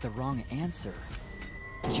arrive at the wrong answer.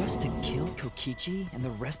 Just to kill Kokichi and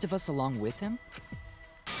the rest of us along with him?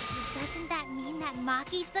 Doesn't that mean that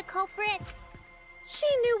Maki's the culprit? She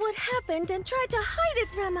knew what happened and tried to hide it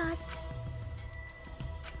from us.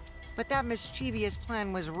 But that mischievous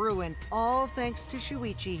plan was ruined, all thanks to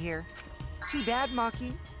Shuichi here. Too bad,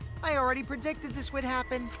 Maki. I already predicted this would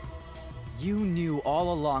happen. You knew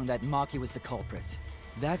all along that Maki was the culprit.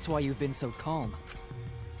 That's why you've been so calm.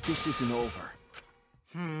 This isn't over.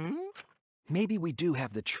 Maybe we do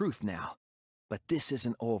have the truth now, but this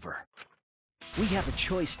isn't over. We have a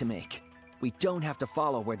choice to make. We don't have to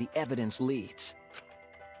follow where the evidence leads.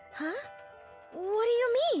 Huh? What do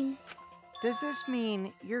you mean? Does this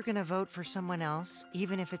mean you're gonna vote for someone else,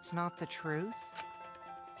 even if it's not the truth?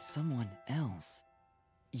 Someone else?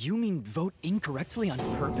 You mean vote incorrectly on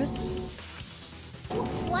purpose?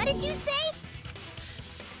 What did you say?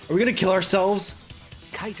 Are we gonna kill ourselves?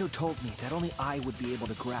 Kaito told me that only I would be able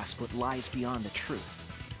to grasp what lies beyond the truth.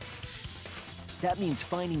 That means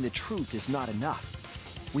finding the truth is not enough.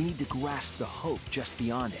 We need to grasp the hope just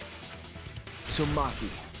beyond it. So Maki,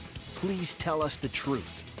 please tell us the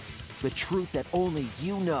truth. The truth that only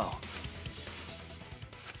you know.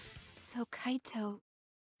 So Kaito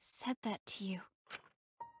said that to you.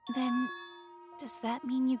 Then, does that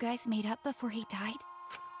mean you guys made up before he died?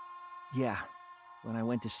 Yeah, when I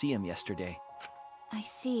went to see him yesterday. I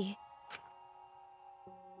see.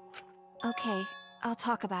 Okay, I'll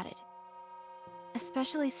talk about it.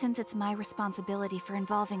 Especially since it's my responsibility for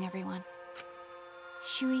involving everyone.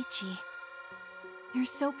 Shuichi, you're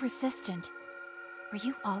so persistent. Were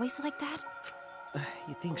you always like that?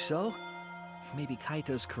 You think so? Maybe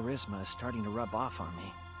Kaito's charisma is starting to rub off on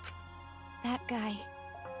me. That guy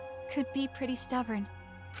could be pretty stubborn.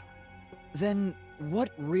 Then,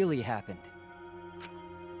 what really happened?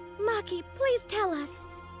 Maki, please tell us.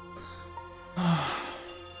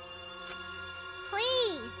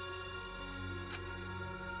 Please.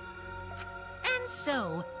 And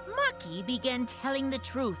so, Maki began telling the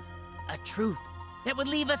truth. A truth that would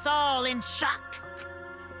leave us all in shock.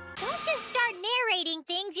 Don't just start narrating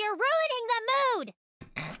things, you're ruining the mood!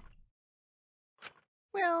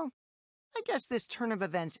 Well, I guess this turn of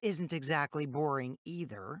events isn't exactly boring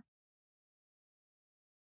either.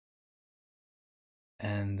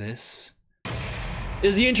 And this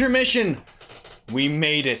is the intermission. We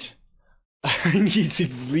made it. I need to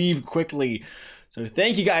leave quickly. So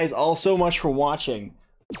thank you guys all so much for watching.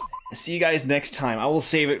 See you guys next time. I will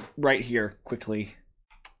save it right here quickly.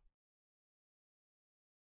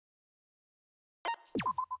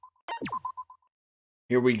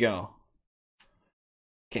 Here we go.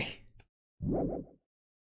 Okay.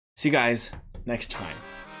 See you guys next time.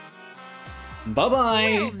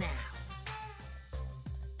 Bye-bye. Well, now.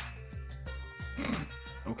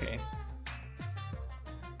 Okay.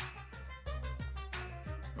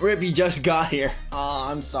 Rip, you just got here. Aw,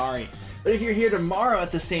 I'm sorry. But if you're here tomorrow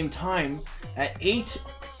at the same time, at 8,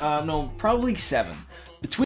 no, probably 7.